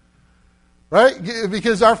 Right?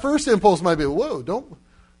 Because our first impulse might be, whoa, don't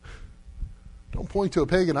point to a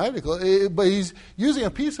pagan idol. But he's using a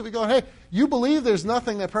piece of it going, hey, you believe there's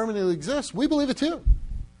nothing that permanently exists. We believe it too.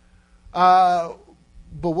 But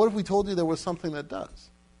what if we told you there was something that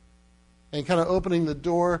does? And kind of opening the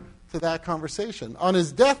door to that conversation. On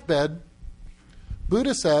his deathbed,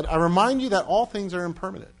 Buddha said, I remind you that all things are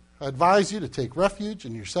impermanent. I advise you to take refuge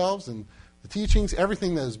in yourselves and the teachings.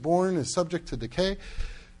 Everything that is born is subject to decay.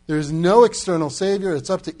 There is no external savior. It's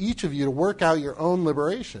up to each of you to work out your own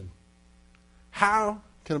liberation. How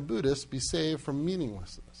can a Buddhist be saved from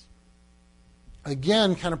meaninglessness?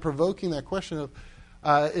 Again, kind of provoking that question of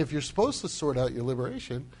if you're supposed to sort out your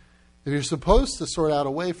liberation, if you're supposed to sort out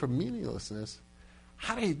away from meaninglessness,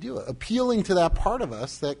 how do you do it? Appealing to that part of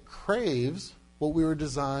us that craves what we were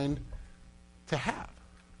designed to have.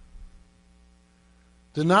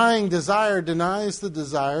 Denying desire denies the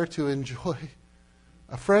desire to enjoy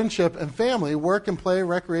a friendship and family, work and play,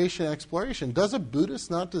 recreation, and exploration. Does a Buddhist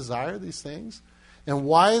not desire these things? And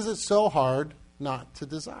why is it so hard not to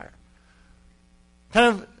desire?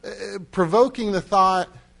 Kind of provoking the thought,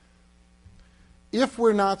 if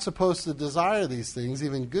we're not supposed to desire these things,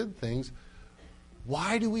 even good things,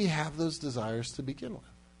 why do we have those desires to begin with?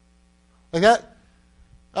 Like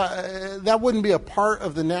that wouldn't be a part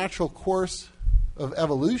of the natural course of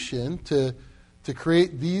evolution to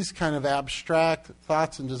create these kind of abstract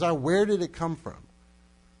thoughts and desire. Where did it come from?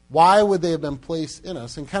 Why would they have been placed in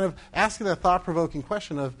us? And kind of asking that thought-provoking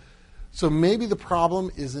question of, so maybe the problem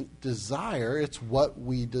isn't desire, it's what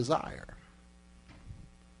we desire.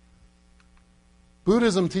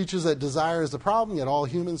 Buddhism teaches that desire is the problem, yet all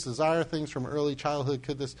humans desire things from early childhood.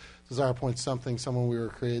 Could this desire point to someone we were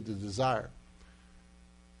created to desire?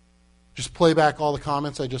 Just play back all the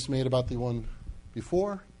comments I just made about the one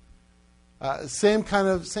before. Same kind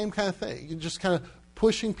of thing. You're just kind of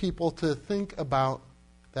pushing people to think about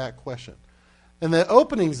that question. And the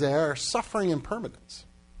openings there are suffering and permanence.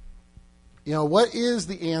 What is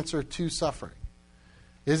the answer to suffering?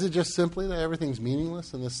 Is it just simply that everything's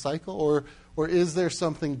meaningless in this cycle, or is there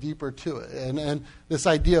something deeper to it? And this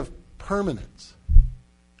idea of permanence.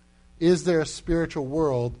 Is there a spiritual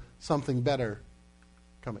world, something better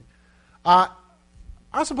coming?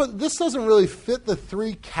 Also, but this doesn't really fit the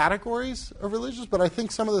three categories of religions, but I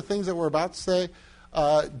think some of the things that we're about to say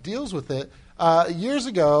deals with it. Years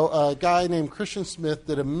ago, a guy named Christian Smith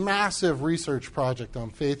did a massive research project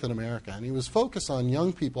on faith in America, and he was focused on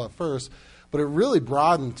young people at first, but it really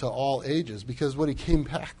broadened to all ages, because what he came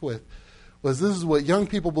back with was this is what young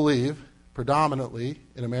people believe, predominantly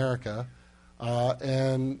in America,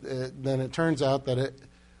 and then it turns out that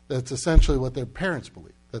that's essentially what their parents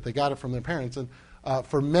believe, that they got it from their parents. And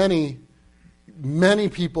for many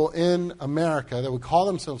people in America that would call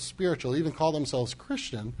themselves spiritual, even call themselves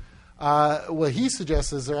Christian, what he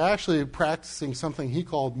suggests is they're actually practicing something he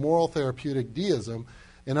called moral therapeutic deism.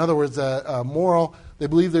 In other words, they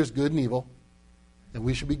believe there's good and evil, and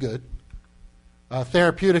we should be good.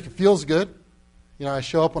 Therapeutic, it feels good. I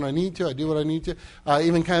show up when I need to, I do what I need to.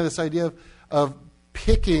 Even kind of this idea of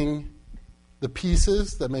picking the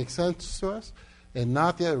pieces that make sense to us, and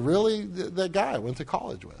not that guy I went to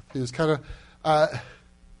college with. He was kind of,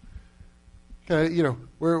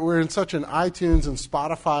 we're in such an iTunes and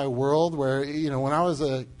Spotify world where, when I was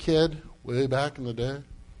a kid, way back in the day,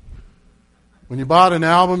 when you bought an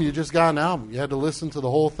album, you just got an album. You had to listen to the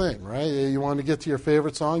whole thing, right? You wanted to get to your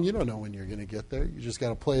favorite song. You don't know when you're going to get there. You just got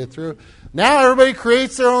to play it through. Now everybody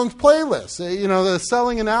creates their own playlists. The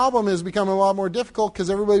selling an album has become a lot more difficult because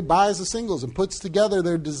everybody buys the singles and puts together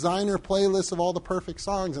their designer playlist of all the perfect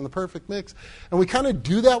songs and the perfect mix. And we kind of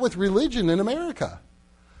do that with religion in America.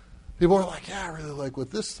 People are like, yeah, I really like what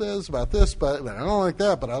this says about this, but I don't like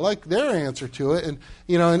that, but I like their answer to it. And,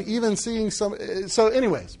 and even seeing some... So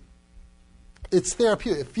anyways... It's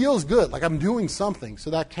therapeutic. It feels good, like I'm doing something, so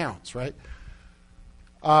that counts, right?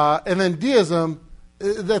 And then deism,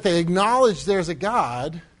 that they acknowledge there's a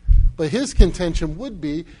God, but his contention would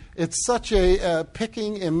be it's such a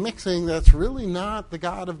picking and mixing that's really not the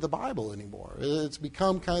God of the Bible anymore. It's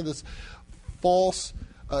become kind of this false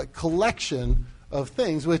collection of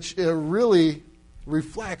things, which really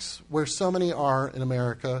reflects where so many are in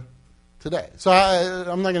America today. So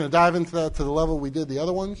I'm not going to dive into that to the level we did the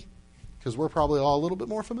other ones, because we're probably all a little bit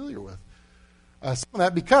more familiar with some of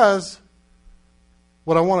that. Because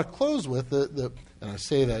what I want to close with, and I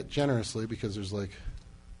say that generously because there's like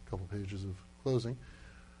a couple pages of closing.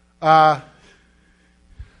 I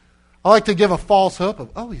like to give a false hope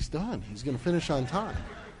of, he's done. He's going to finish on time.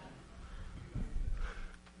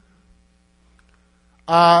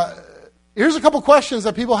 Here's a couple questions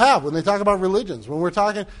that people have when they talk about religions, when we're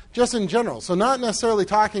talking just in general. So not necessarily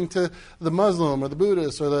talking to the Muslim or the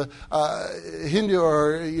Buddhist or the Hindu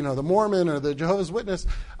or the Mormon or the Jehovah's Witness.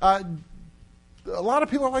 A lot of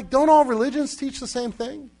people are like, don't all religions teach the same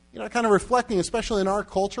thing? Kind of reflecting, especially in our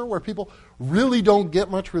culture where people really don't get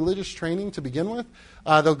much religious training to begin with.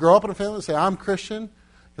 They'll grow up in a family and say, I'm Christian,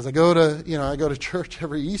 because I go to church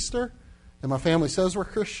every Easter, and my family says we're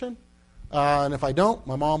Christian, and if I don't,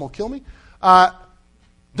 my mom will kill me.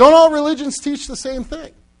 Don't all religions teach the same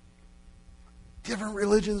thing? Different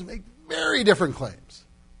religions make very different claims.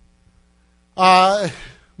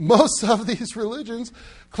 Most of these religions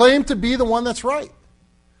claim to be the one that's right.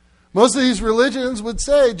 Most of these religions would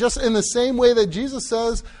say, just in the same way that Jesus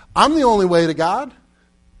says, I'm the only way to God,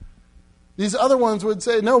 these other ones would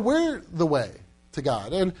say, no, we're the way to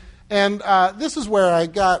God. And this is where I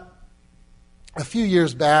got, a few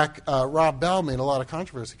years back, Rob Bell made a lot of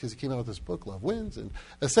controversy because he came out with this book, Love Wins, and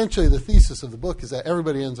essentially the thesis of the book is that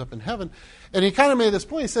everybody ends up in heaven. And he kind of made this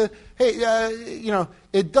point. He said, hey,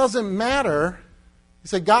 it doesn't matter. He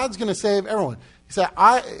said, God's going to save everyone. He said,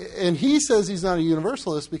 and he says he's not a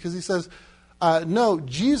universalist because he says, no,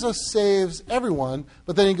 Jesus saves everyone.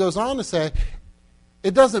 But then he goes on to say,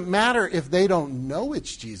 it doesn't matter if they don't know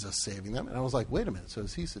it's Jesus saving them. And I was like, wait a minute. So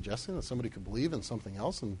is he suggesting that somebody could believe in something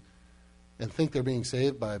else and think they're being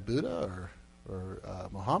saved by Buddha or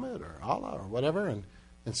Muhammad or Allah or whatever and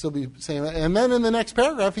still be saying that? And then in the next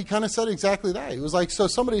paragraph, he kind of said exactly that. He was like, so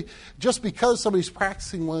just because somebody's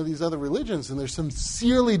practicing one of these other religions and they're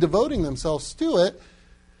sincerely devoting themselves to it,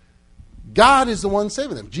 God is the one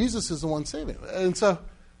saving them. Jesus is the one saving them. And so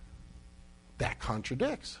that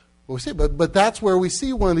contradicts what we say. But that's where we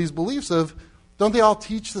see one of these beliefs of, don't they all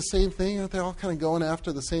teach the same thing? Aren't they all kind of going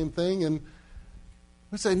after the same thing? And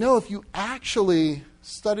we say, no, if you actually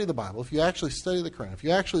study the Bible, if you actually study the Quran, if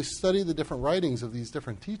you actually study the different writings of these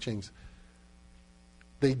different teachings,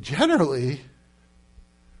 they generally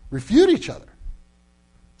refute each other.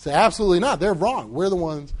 Say, absolutely not. They're wrong. We're the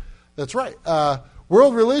ones that's right.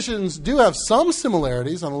 World religions do have some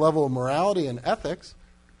similarities on the level of morality and ethics.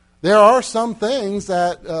 There are some things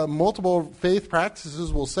that multiple faith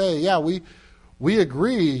practices will say, yeah, we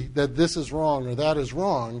agree that this is wrong or that is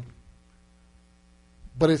wrong.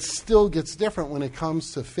 But it still gets different when it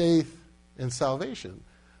comes to faith and salvation.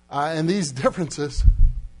 And these differences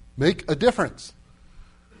make a difference.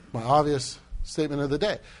 My obvious statement of the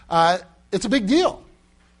day. It's a big deal.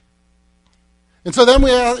 And so then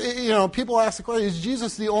people ask the question, is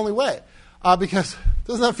Jesus the only way? Because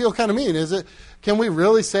doesn't that feel kind of mean? Can we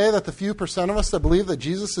really say that the few percent of us that believe that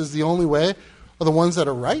Jesus is the only way are the ones that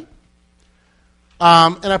are right?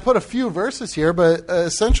 And I put a few verses here, but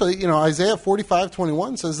essentially, Isaiah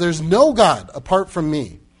 45:21 says, there's no God apart from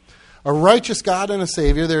me, a righteous God and a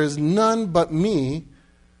Savior. There is none but me.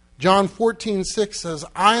 John 14:6 says,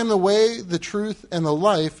 I am the way, the truth, and the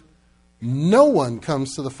life. No one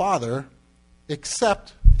comes to the Father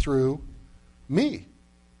except through me.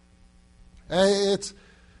 It's,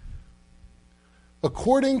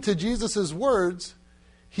 according to Jesus' words,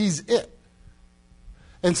 he's it.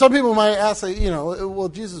 And some people might ask, well,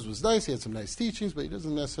 Jesus was nice. He had some nice teachings, but he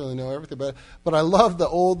doesn't necessarily know everything. But I love the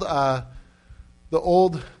old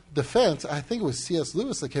defense. I think it was C.S.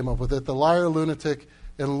 Lewis that came up with it, the liar, lunatic,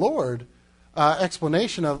 and Lord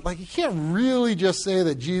explanation of, you can't really just say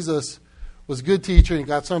that Jesus was a good teacher and he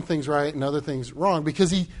got some things right and other things wrong,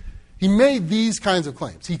 because he made these kinds of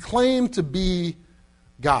claims. He claimed to be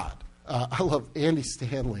God. I love Andy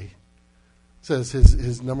Stanley says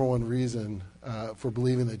his number one reason for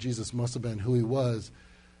believing that Jesus must have been who he was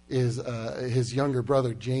is his younger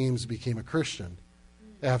brother James became a Christian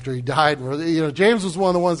after he died. James was one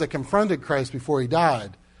of the ones that confronted Christ before he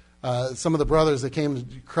died. Some of the brothers that came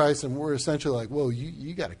to Christ and were essentially like, whoa,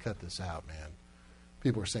 you got to cut this out, man.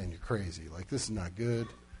 People are saying you're crazy. This is not good.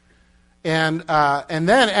 And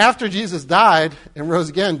then after Jesus died and rose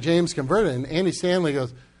again, James converted, and Andy Stanley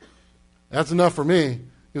goes, that's enough for me.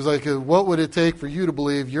 He was like, what would it take for you to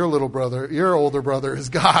believe your older brother is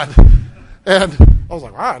God? And I was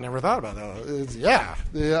like, wow, I never thought about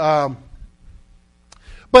that.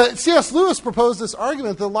 But C.S. Lewis proposed this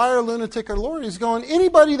argument, the liar, lunatic, or Lord. He's going,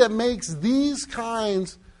 anybody that makes these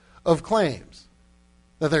kinds of claims,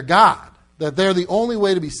 that they're God, that they're the only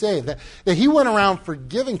way to be saved, that he went around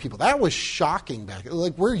forgiving people. That was shocking back.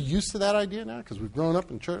 We're used to that idea now because we've grown up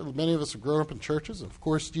in church. Many of us have grown up in churches, and of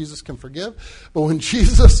course Jesus can forgive. But when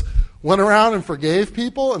Jesus went around and forgave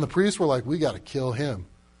people, and the priests were like, we got to kill him,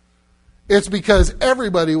 it's because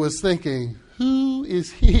everybody was thinking, who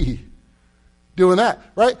is he doing that,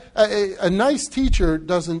 right? A nice teacher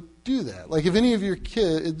doesn't do that. If any of your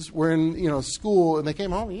kids were in school and they came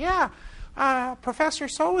home, Professor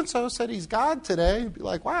so-and-so said he's God today. You'd be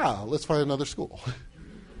like, wow, let's find another school.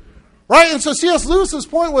 Right? And so C.S. Lewis's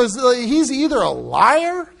point was he's either a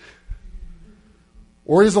liar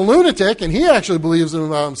or he's a lunatic, and he actually believes in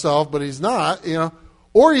himself, but he's not,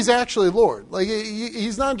 or he's actually Lord. Like,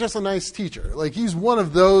 he's not just a nice teacher. Like, he's one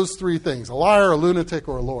of those three things: a liar, a lunatic,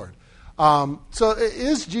 or a Lord. So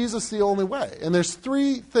is Jesus the only way? And there's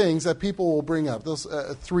three things that people will bring up. Those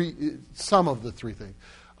some of the three things.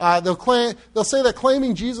 They'll say that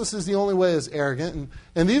claiming Jesus is the only way is arrogant.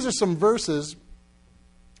 And these are some verses.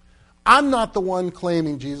 I'm not the one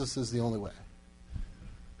claiming Jesus is the only way.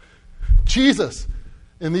 Jesus,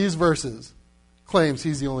 in these verses, claims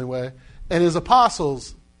he's the only way. And his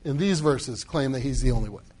apostles, in these verses, claim that he's the only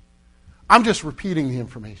way. I'm just repeating the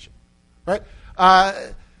information. Right?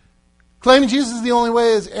 Claiming Jesus is the only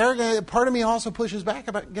way is arrogant. Part of me also pushes back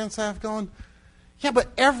against that, going, yeah, but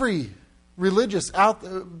every religious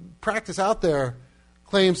practice out there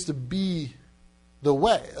claims to be the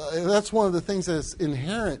way. That's one of the things that's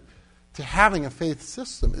inherent to having a faith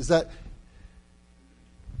system, is that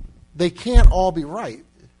they can't all be right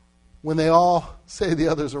when they all say the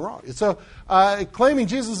others are wrong. And so claiming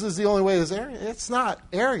Jesus is the only way is arrogant. It's not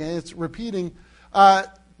arrogant. It's repeating.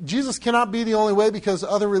 Jesus cannot be the only way because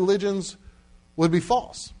other religions would be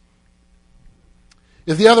false.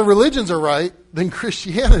 If the other religions are right, then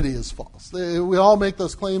Christianity is false. We all make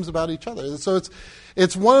those claims about each other. And so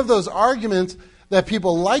it's one of those arguments that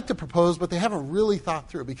people like to propose, but they haven't really thought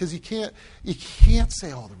through, because you can't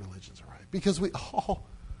say all the religions are right, because we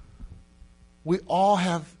all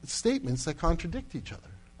have statements that contradict each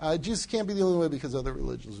other. Jesus can't be the only way because other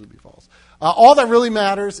religions would be false. All that really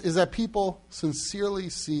matters is that people sincerely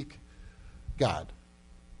seek God.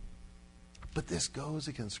 But this goes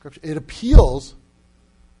against Scripture. It appeals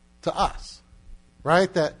to us,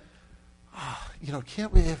 right? That,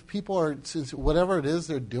 can't we, if people are, whatever it is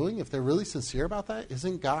they're doing, if they're really sincere about that,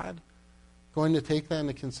 isn't God going to take that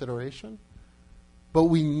into consideration? But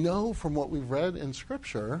we know from what we've read in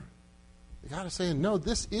Scripture, God is saying, no,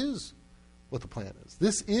 this is what the plan is.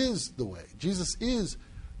 This is the way. Jesus is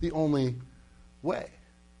the only way.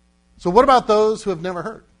 So what about those who have never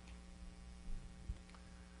heard?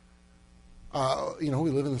 We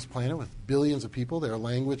live in this planet with billions of people. There are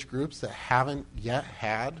language groups that haven't yet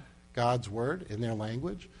had God's word in their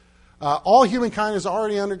language. All humankind is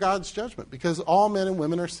already under God's judgment, because all men and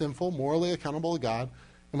women are sinful, morally accountable to God,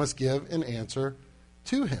 and must give an answer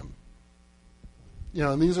to him.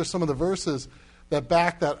 And these are some of the verses that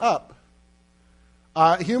back that up.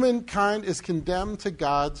 Humankind is condemned to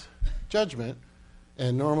God's judgment,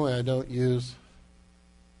 and normally I don't use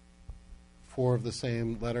four of the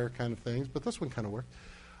same letter kind of things, but this one kind of worked.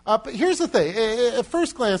 But here's the thing. At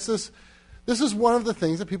first glance, this is one of the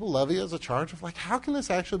things that people levy as a charge of, like, how can this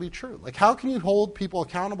actually be true? Like, how can you hold people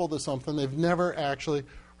accountable to something they've never actually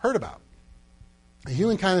heard about?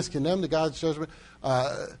 Humankind is condemned to God's judgment.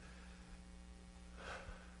 I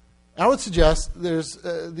would suggest there's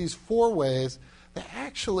these four ways that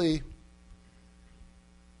actually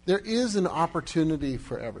there is an opportunity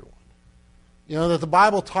for everyone. That the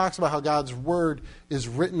Bible talks about how God's word is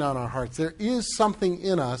written on our hearts. There is something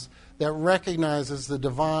in us that recognizes the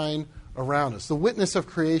divine around us, the witness of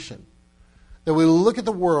creation. That we look at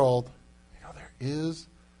the world, there is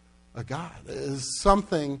a God. There is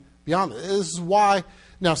something beyond it. This is why,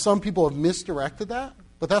 now some people have misdirected that,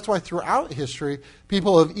 but that's why throughout history,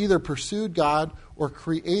 people have either pursued God or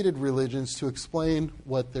created religions to explain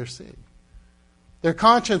what they're seeing. Their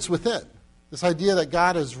conscience within, this idea that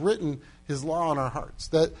God has written his law on our hearts,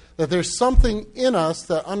 that there's something in us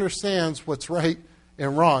that understands what's right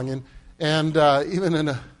and wrong. And even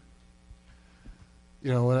in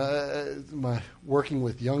when working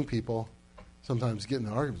with young people, sometimes getting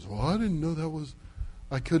in arguments, well, I didn't know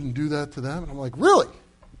I couldn't do that to them. And I'm like, really?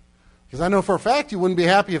 Because I know for a fact you wouldn't be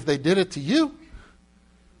happy if they did it to you.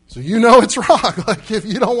 So it's wrong. Like, if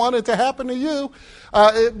you don't want it to happen to you.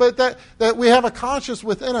 But that we have a conscience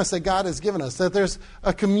within us that God has given us. That there's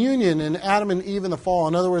a communion in Adam and Eve in the fall.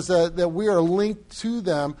 In other words, that we are linked to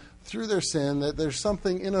them through their sin. That there's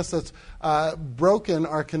something in us that's broken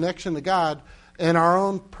our connection to God and our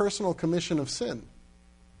own personal commission of sin.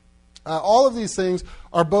 All of these things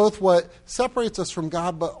are both what separates us from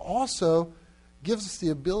God, but also gives us the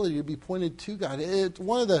ability to be pointed to God. It's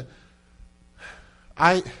one of the...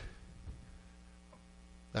 I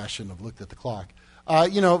shouldn't have looked at the clock.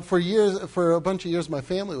 For a bunch of years, my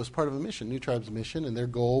family was part of a mission, New Tribes Mission, and their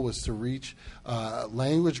goal was to reach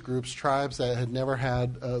language groups, tribes that had never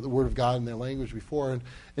had the Word of God in their language before. And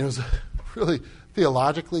it was a really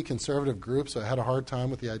theologically conservative group, so I had a hard time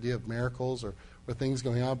with the idea of miracles or things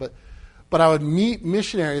going on. But I would meet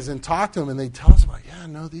missionaries and talk to them, and they'd tell us about,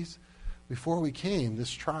 before we came, this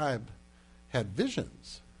tribe had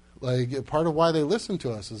visions. Like, part of why they listened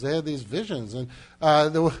to us is they had these visions. And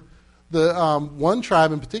the one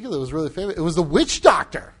tribe in particular was really famous. It was the witch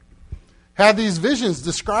doctor. Had these visions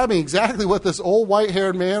describing exactly what this old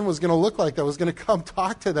white-haired man was going to look like that was going to come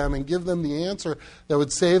talk to them and give them the answer that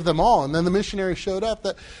would save them all. And then the missionary showed up.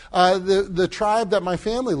 That the tribe that my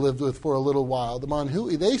family lived with for a little while, the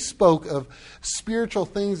Manhui, they spoke of spiritual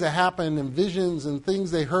things that happened and visions and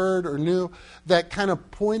things they heard or knew that kind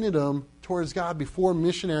of pointed them towards God before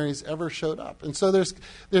missionaries ever showed up. And so there's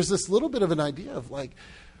this little bit of an idea of like,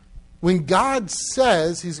 when God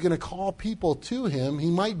says he's going to call people to him, he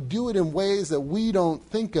might do it in ways that we don't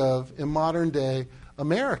think of in modern day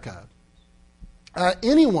America.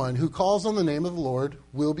 Anyone who calls on the name of the Lord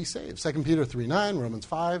will be saved. 2 Peter 3:9, Romans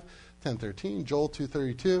 5:10-13, Joel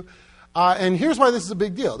 2:32. And here's why this is a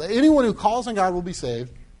big deal. That anyone who calls on God will be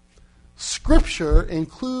saved. Scripture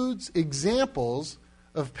includes examples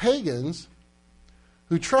of pagans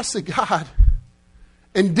who trusted God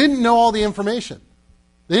and didn't know all the information.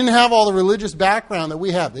 They didn't have all the religious background that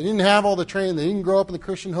we have. They didn't have all the training. They didn't grow up in the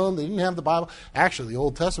Christian home. They didn't have the Bible. Actually, the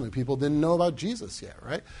Old Testament people didn't know about Jesus yet,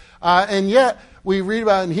 right? And yet, we read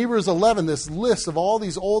about in Hebrews 11 this list of all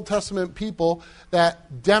these Old Testament people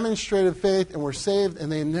that demonstrated faith and were saved, and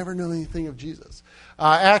they never knew anything of Jesus.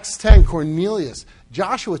 Acts 10, Cornelius.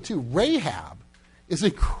 Joshua 2, Rahab is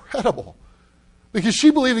incredible. Because she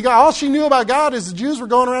believed in God. All she knew about God is the Jews were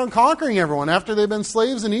going around conquering everyone after they'd been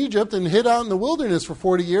slaves in Egypt and hid out in the wilderness for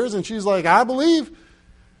 40 years. And she's like, I believe.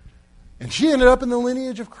 And she ended up in the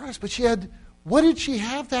lineage of Christ. But what did she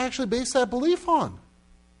have to actually base that belief on?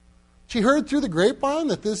 She heard through the grapevine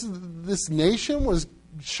that this nation was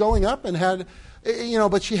showing up and had,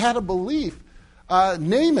 but she had a belief.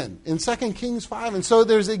 Naaman in 2 Kings 5. And so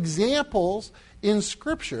there's examples in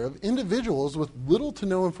Scripture of individuals with little to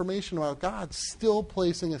no information about God still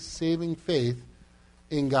placing a saving faith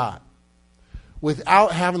in God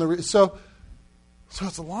without having the... So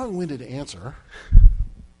it's a long-winded answer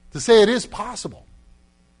to say it is possible.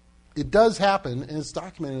 It does happen, and it's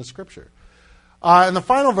documented in Scripture. And the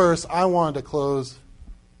final verse I wanted to close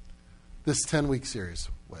this 10-week series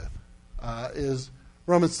with is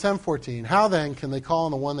Romans 10:14. How then can they call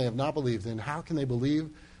on the one they have not believed in? How can they believe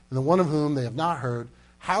in the one of whom they have not heard?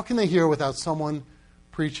 How can they hear without someone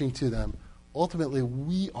preaching to them? Ultimately,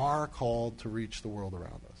 we are called to reach the world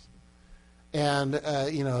around us. And,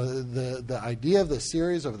 the idea of this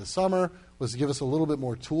series over the summer was to give us a little bit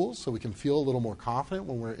more tools so we can feel a little more confident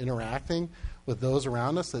when we're interacting with those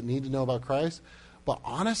around us that need to know about Christ. But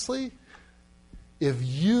honestly, if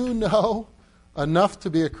you know enough to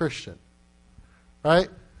be a Christian, right,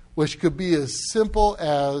 which could be as simple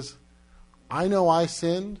as, I know I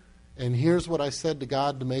sinned, and here's what I said to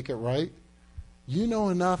God to make it right, you know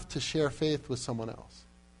enough to share faith with someone else.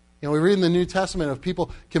 We read in the New Testament of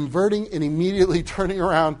people converting and immediately turning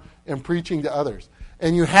around and preaching to others.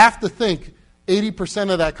 And you have to think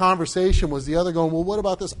 80% of that conversation was the other going, well, what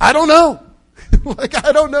about this? I don't know.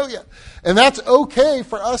 I don't know yet. And that's okay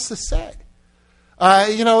for us to say.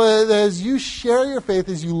 As you share your faith,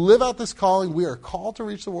 as you live out this calling, we are called to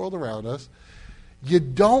reach the world around us. You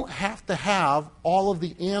don't have to have all of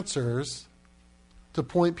the answers to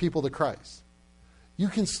point people to Christ. You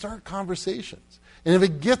can start conversations. And if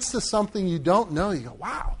it gets to something you don't know, you go,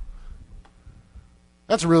 wow,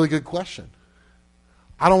 that's a really good question.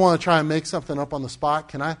 I don't want to try and make something up on the spot.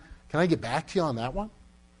 Can I get back to you on that one?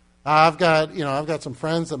 I've got some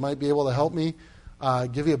friends that might be able to help me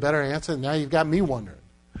give you a better answer. Now you've got me wondering.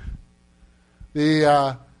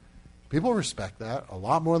 People respect that a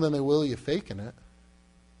lot more than they will you faking it.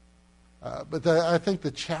 But I think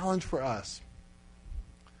the challenge for us,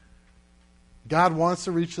 God wants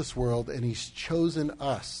to reach this world, and he's chosen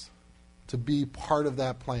us to be part of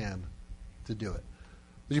that plan to do it.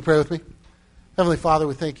 Would you pray with me? Heavenly Father,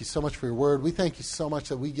 we thank you so much for your word. We thank you so much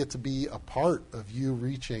that we get to be a part of you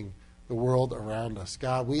reaching the world around us.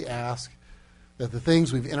 God, we ask that the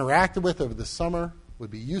things we've interacted with over the summer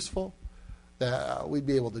would be useful, that we'd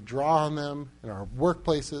be able to draw on them in our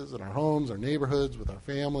workplaces, in our homes, our neighborhoods, with our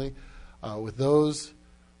family, with those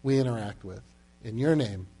we interact with. In your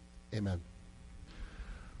name, amen.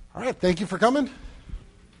 All right, thank you for coming.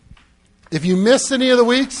 If you missed any of the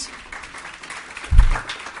weeks,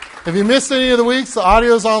 the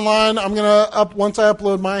audio's online. I'm going to, once I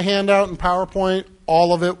upload my handout in PowerPoint,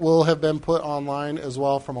 all of it will have been put online as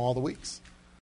well from all the weeks.